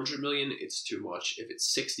it's 100 million, it's too much. If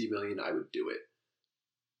it's 60 million, I would do it.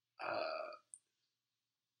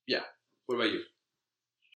 Yeah. What about you?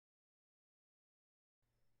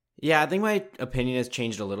 Yeah, I think my opinion has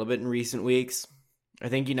changed a little bit in recent weeks. I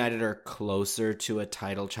think United are closer to a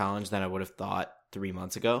title challenge than I would have thought 3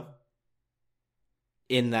 months ago.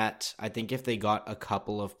 In that, I think if they got a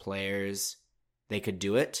couple of players, they could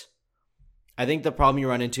do it. I think the problem you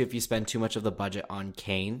run into if you spend too much of the budget on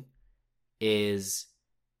Kane is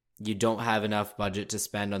you don't have enough budget to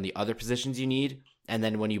spend on the other positions you need. And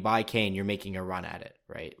then when you buy Kane, you're making a run at it,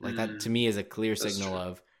 right? Like that to me is a clear signal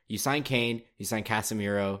of you sign Kane, you sign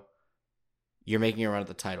Casemiro, you're making a run at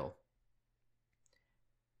the title.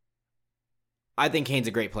 I think Kane's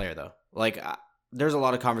a great player though. Like there's a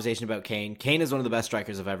lot of conversation about Kane. Kane is one of the best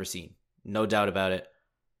strikers I've ever seen. No doubt about it.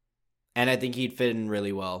 And I think he'd fit in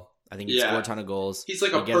really well. I think he'd score a ton of goals. He's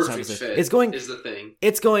like a perfect fit is the thing.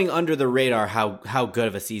 It's going under the radar how good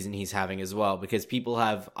of a season he's having as well, because people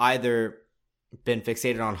have either been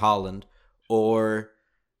fixated on Haaland or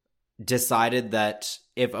decided that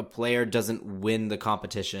if a player doesn't win the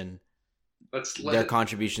competition, their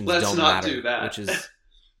contributions don't matter, which is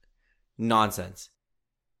nonsense.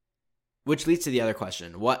 Which leads to the other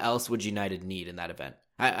question. What else would United need in that event?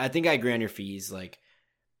 I think I agree on your fees. Like,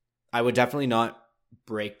 I would definitely not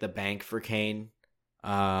break the bank for Kane.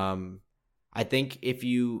 I think if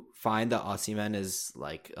you find that Osimhen is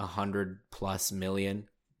like 100+ million,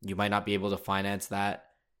 you might not be able to finance that.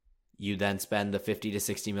 You then spend the 50 to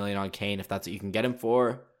 60 million on Kane if that's what you can get him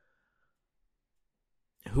for.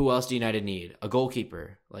 Who else do United need? A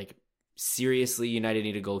goalkeeper. Like, seriously, United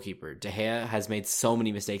need a goalkeeper. De Gea has made so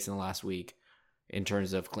many mistakes in the last week in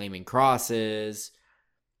terms of claiming crosses,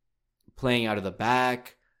 playing out of the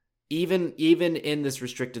back. Even in this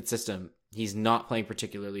restricted system, he's not playing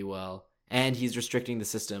particularly well, and he's restricting the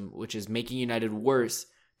system, which is making United worse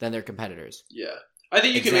than their competitors. Yeah. I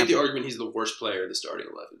think you can make the argument he's the worst player in the starting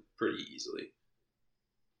 11 pretty easily.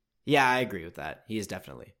 Yeah, I agree with that. He is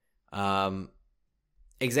definitely.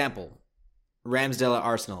 Example, Ramsdale at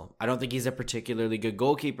Arsenal. I don't think he's a particularly good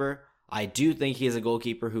goalkeeper. I do think he is a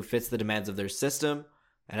goalkeeper who fits the demands of their system,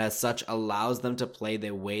 and as such allows them to play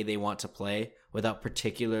the way they want to play without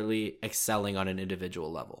particularly excelling on an individual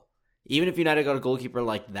level. Even if United got a goalkeeper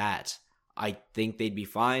like that, I think they'd be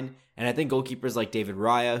fine. And I think goalkeepers like David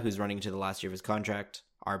Raya, who's running into the last year of his contract,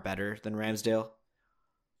 are better than Ramsdale.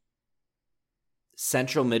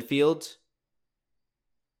 Central midfield,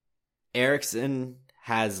 Eriksen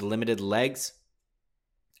has limited legs.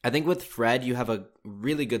 I think with Fred, you have a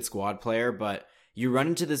really good squad player, but you run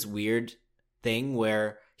into this weird thing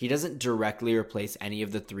where he doesn't directly replace any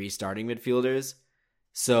of the three starting midfielders.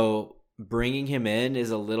 So bringing him in is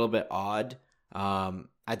a little bit odd.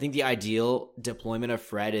 I think the ideal deployment of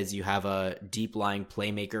Fred is you have a deep-lying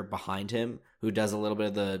playmaker behind him who does a little bit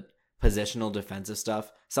of the positional defensive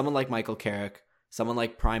stuff. Someone like Michael Carrick, someone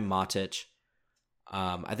like Prime Matic.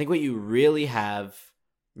 I think what you really have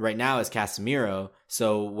right now is Casemiro.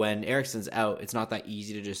 So when Eriksen's out, it's not that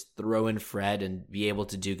easy to just throw in Fred and be able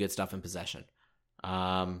to do good stuff in possession.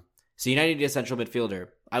 So United need a central midfielder.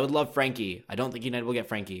 I would love Frankie. I don't think United will get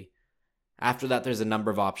Frankie. After that, there's a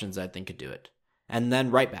number of options that I think could do it. And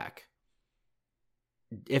then right back.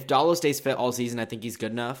 If Dalot stays fit all season, I think he's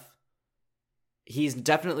good enough. He's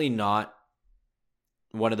definitely not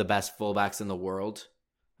one of the best fullbacks in the world.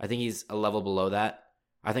 I think he's a level below that.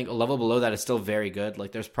 I think a level below that is still very good.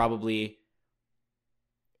 Like, there's probably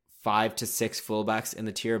 5 to 6 fullbacks in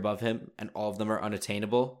the tier above him, and all of them are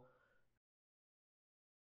unattainable.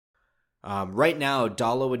 Right now,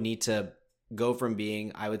 Dalot would need to go from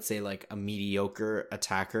being, I would say, like a mediocre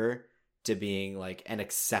attacker to being like an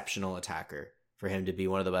exceptional attacker for him to be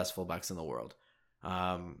one of the best fullbacks in the world.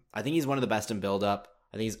 I think he's one of the best in build-up.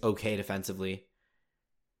 I think he's okay defensively.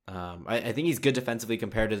 I think he's good defensively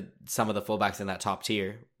compared to some of the fullbacks in that top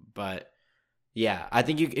tier. But yeah, I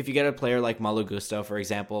think if you get a player like Malo Gusto, for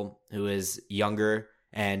example, who is younger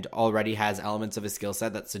and already has elements of his skill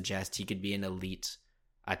set that suggest he could be an elite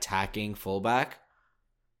attacking fullback,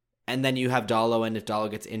 and then you have Dalot, and if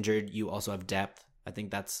Dalot gets injured, you also have depth. I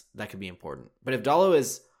think that could be important. But if Dalot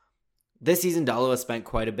is this season, Dalot has spent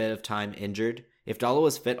quite a bit of time injured. If Dalot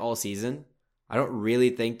was fit all season, I don't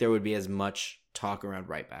really think there would be as much talk around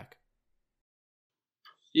right back.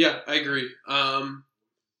 Yeah, I agree.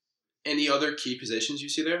 Any other key positions you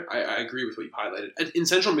see there? I agree with what you've highlighted. In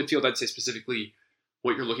central midfield, I'd say specifically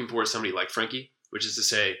what you're looking for is somebody like Frankie, which is to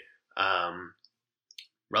say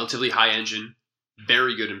relatively high engine,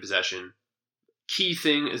 very good in possession. Key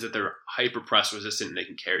thing is that they're hyper press resistant and they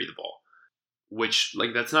can carry the ball, which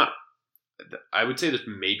that's not, I would say there's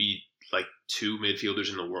maybe like 2 midfielders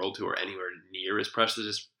in the world who are anywhere near as press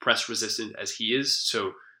resistant as he is.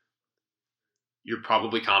 So you're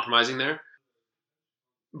probably compromising there.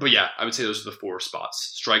 But yeah, I would say those are the 4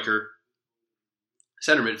 spots: striker,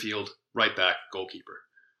 center midfield, right back, goalkeeper.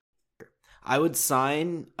 I would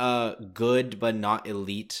sign a good but not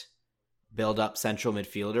elite build-up central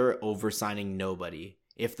midfielder over signing nobody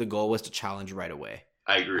if the goal was to challenge right away.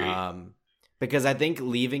 I agree. Because I think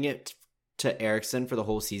leaving it to Eriksen for the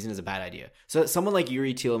whole season is a bad idea. So someone like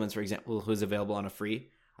Yuri Tielemans, for example, who's available on a free,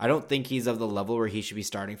 I don't think he's of the level where he should be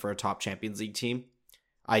starting for a top Champions League team.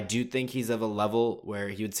 I do think he's of a level where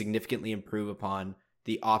he would significantly improve upon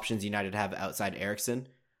the options United have outside Eriksen.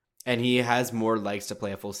 And he has more legs to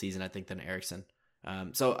play a full season, I think, than Eriksen.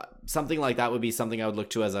 So something like that would be something I would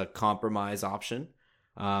look to as a compromise option.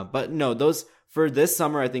 But no, those for this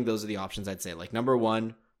summer, I think those are the options I'd say. Like number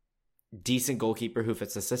 1, decent goalkeeper who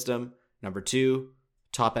fits the system. Number 2,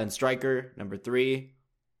 top end striker. Number 3,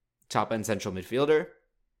 top end central midfielder.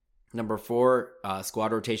 Number 4,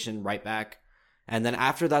 squad rotation right back. And then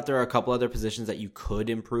after that, there are a couple other positions that you could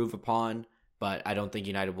improve upon, but I don't think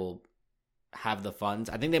United will have the funds.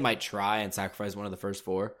 I think they might try and sacrifice one of the first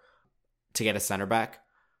 4 to get a center back.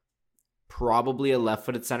 Probably a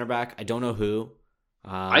left-footed center back. I don't know who.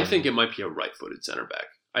 I think it might be a right-footed center back.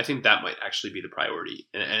 I think that might actually be the priority.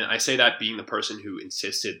 And I say that being the person who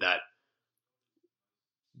insisted that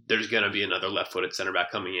there's going to be another left-footed center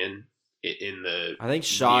back coming in the I think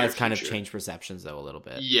Shaw has future. kind of changed perceptions, though, a little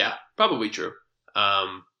bit. Yeah, probably true.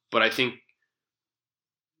 But I think,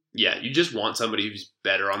 yeah, you just want somebody who's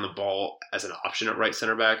better on the ball as an option at right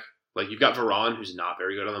center back. Like, you've got Varane, who's not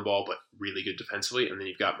very good on the ball, but really good defensively. And then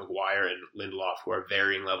you've got Maguire and Lindelof, who are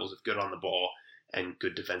varying levels of good on the ball and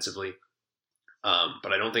good defensively.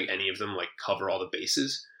 But I don't think any of them, cover all the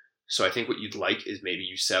bases. So I think what you'd like is maybe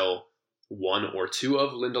you sell 1 or 2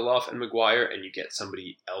 of Lindelof and Maguire, and you get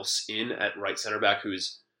somebody else in at right center back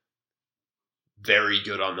who's very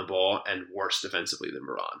good on the ball and worse defensively than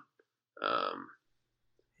Varane.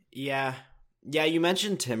 Yeah, you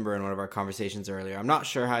mentioned Timber in one of our conversations earlier. I'm not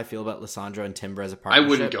sure how I feel about Lissandro and Timber as a partnership.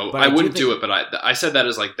 I wouldn't do it, but I said that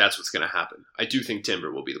as that's what's going to happen. I do think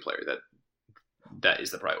Timber will be the player that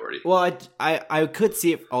is the priority. Well, I could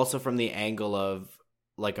see it also from the angle of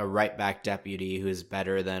a right back deputy who's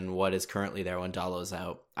better than what is currently there when Dalot's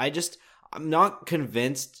out. I'm not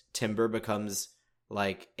convinced Timber becomes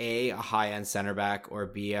A, a high end center back, or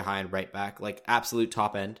B, a high end right back, absolute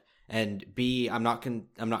top end. And B, I'm not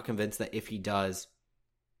convinced that if he does,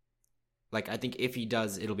 I think if he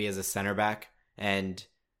does, it'll be as a center back. And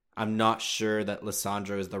I'm not sure that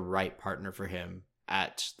Lissandro is the right partner for him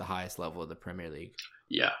at the highest level of the Premier League.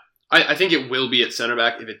 Yeah. I think it will be at center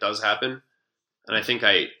back if it does happen. And I think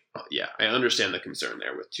I understand the concern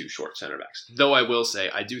there with 2 short center backs. Though I will say,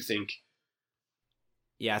 I do think...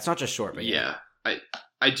 Yeah, it's not just short, but yeah.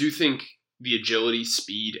 I do think the agility,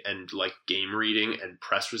 speed, and game reading and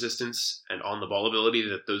press resistance and on the ball ability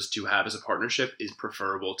that those 2 have as a partnership is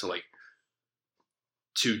preferable to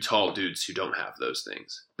 2 tall dudes who don't have those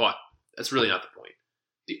things. But that's really not the point.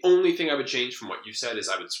 The only thing I would change from what you said is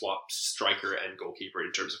I would swap striker and goalkeeper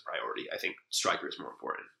in terms of priority. I think striker is more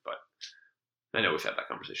important, but I know we've had that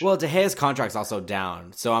conversation. Well, De Gea's contract's also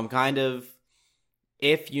down, so I'm kind of...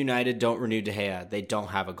 If United don't renew De Gea, they don't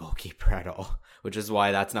have a goalkeeper at all, which is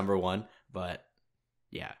why that's number 1. But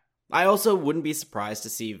yeah, I also wouldn't be surprised to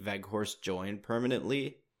see Weghorst join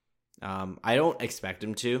permanently. I don't expect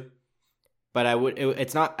him to, but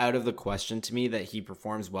it's not out of the question to me that he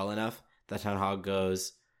performs well enough that Ten Hag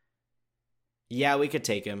goes, yeah, we could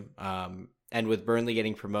take him. And with Burnley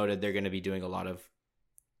getting promoted, they're going to be doing a lot of,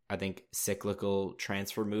 I think, cyclical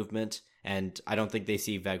transfer movement. And I don't think they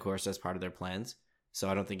see Weghorst as part of their plans. So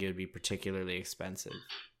I don't think it would be particularly expensive.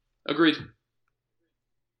 Agreed.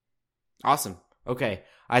 Awesome. Okay.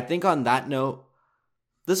 I think on that note,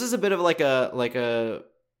 this is a bit of a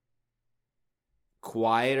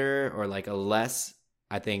quieter or a less,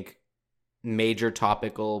 I think, major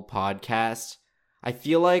topical podcast. I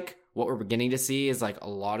feel like what we're beginning to see is a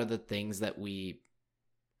lot of the things that we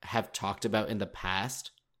have talked about in the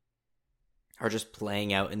past are just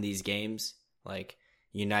playing out in these games.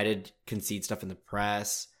 United concede stuff in the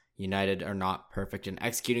press. United are not perfect in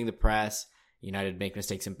executing the press. United make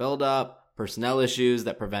mistakes in build-up, personnel issues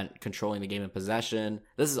that prevent controlling the game in possession.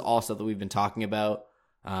 This is all stuff that we've been talking about.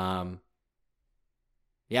 So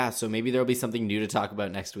maybe there'll be something new to talk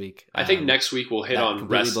about next week. I think next week we'll hit on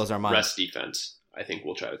rest defense. I think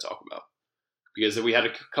we'll try to talk about, because we had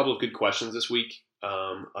a couple of good questions this week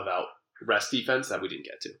about rest defense that we didn't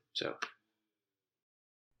get to. So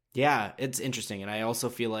yeah, it's interesting, and I also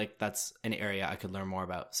feel like that's an area I could learn more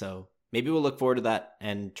about. So maybe we'll look forward to that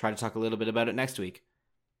and try to talk a little bit about it next week.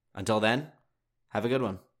 Until then, have a good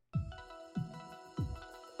one.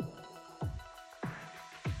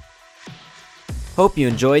 Hope you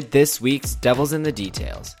enjoyed this week's Devils in the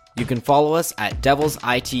Details. You can follow us at Devils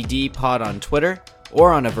ITD Pod on Twitter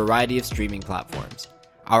or on a variety of streaming platforms.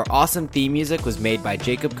 Our awesome theme music was made by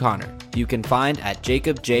Jacob Connor, who you can find at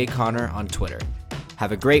Jacob J. Connor on Twitter.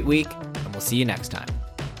 Have a great week, and we'll see you next time.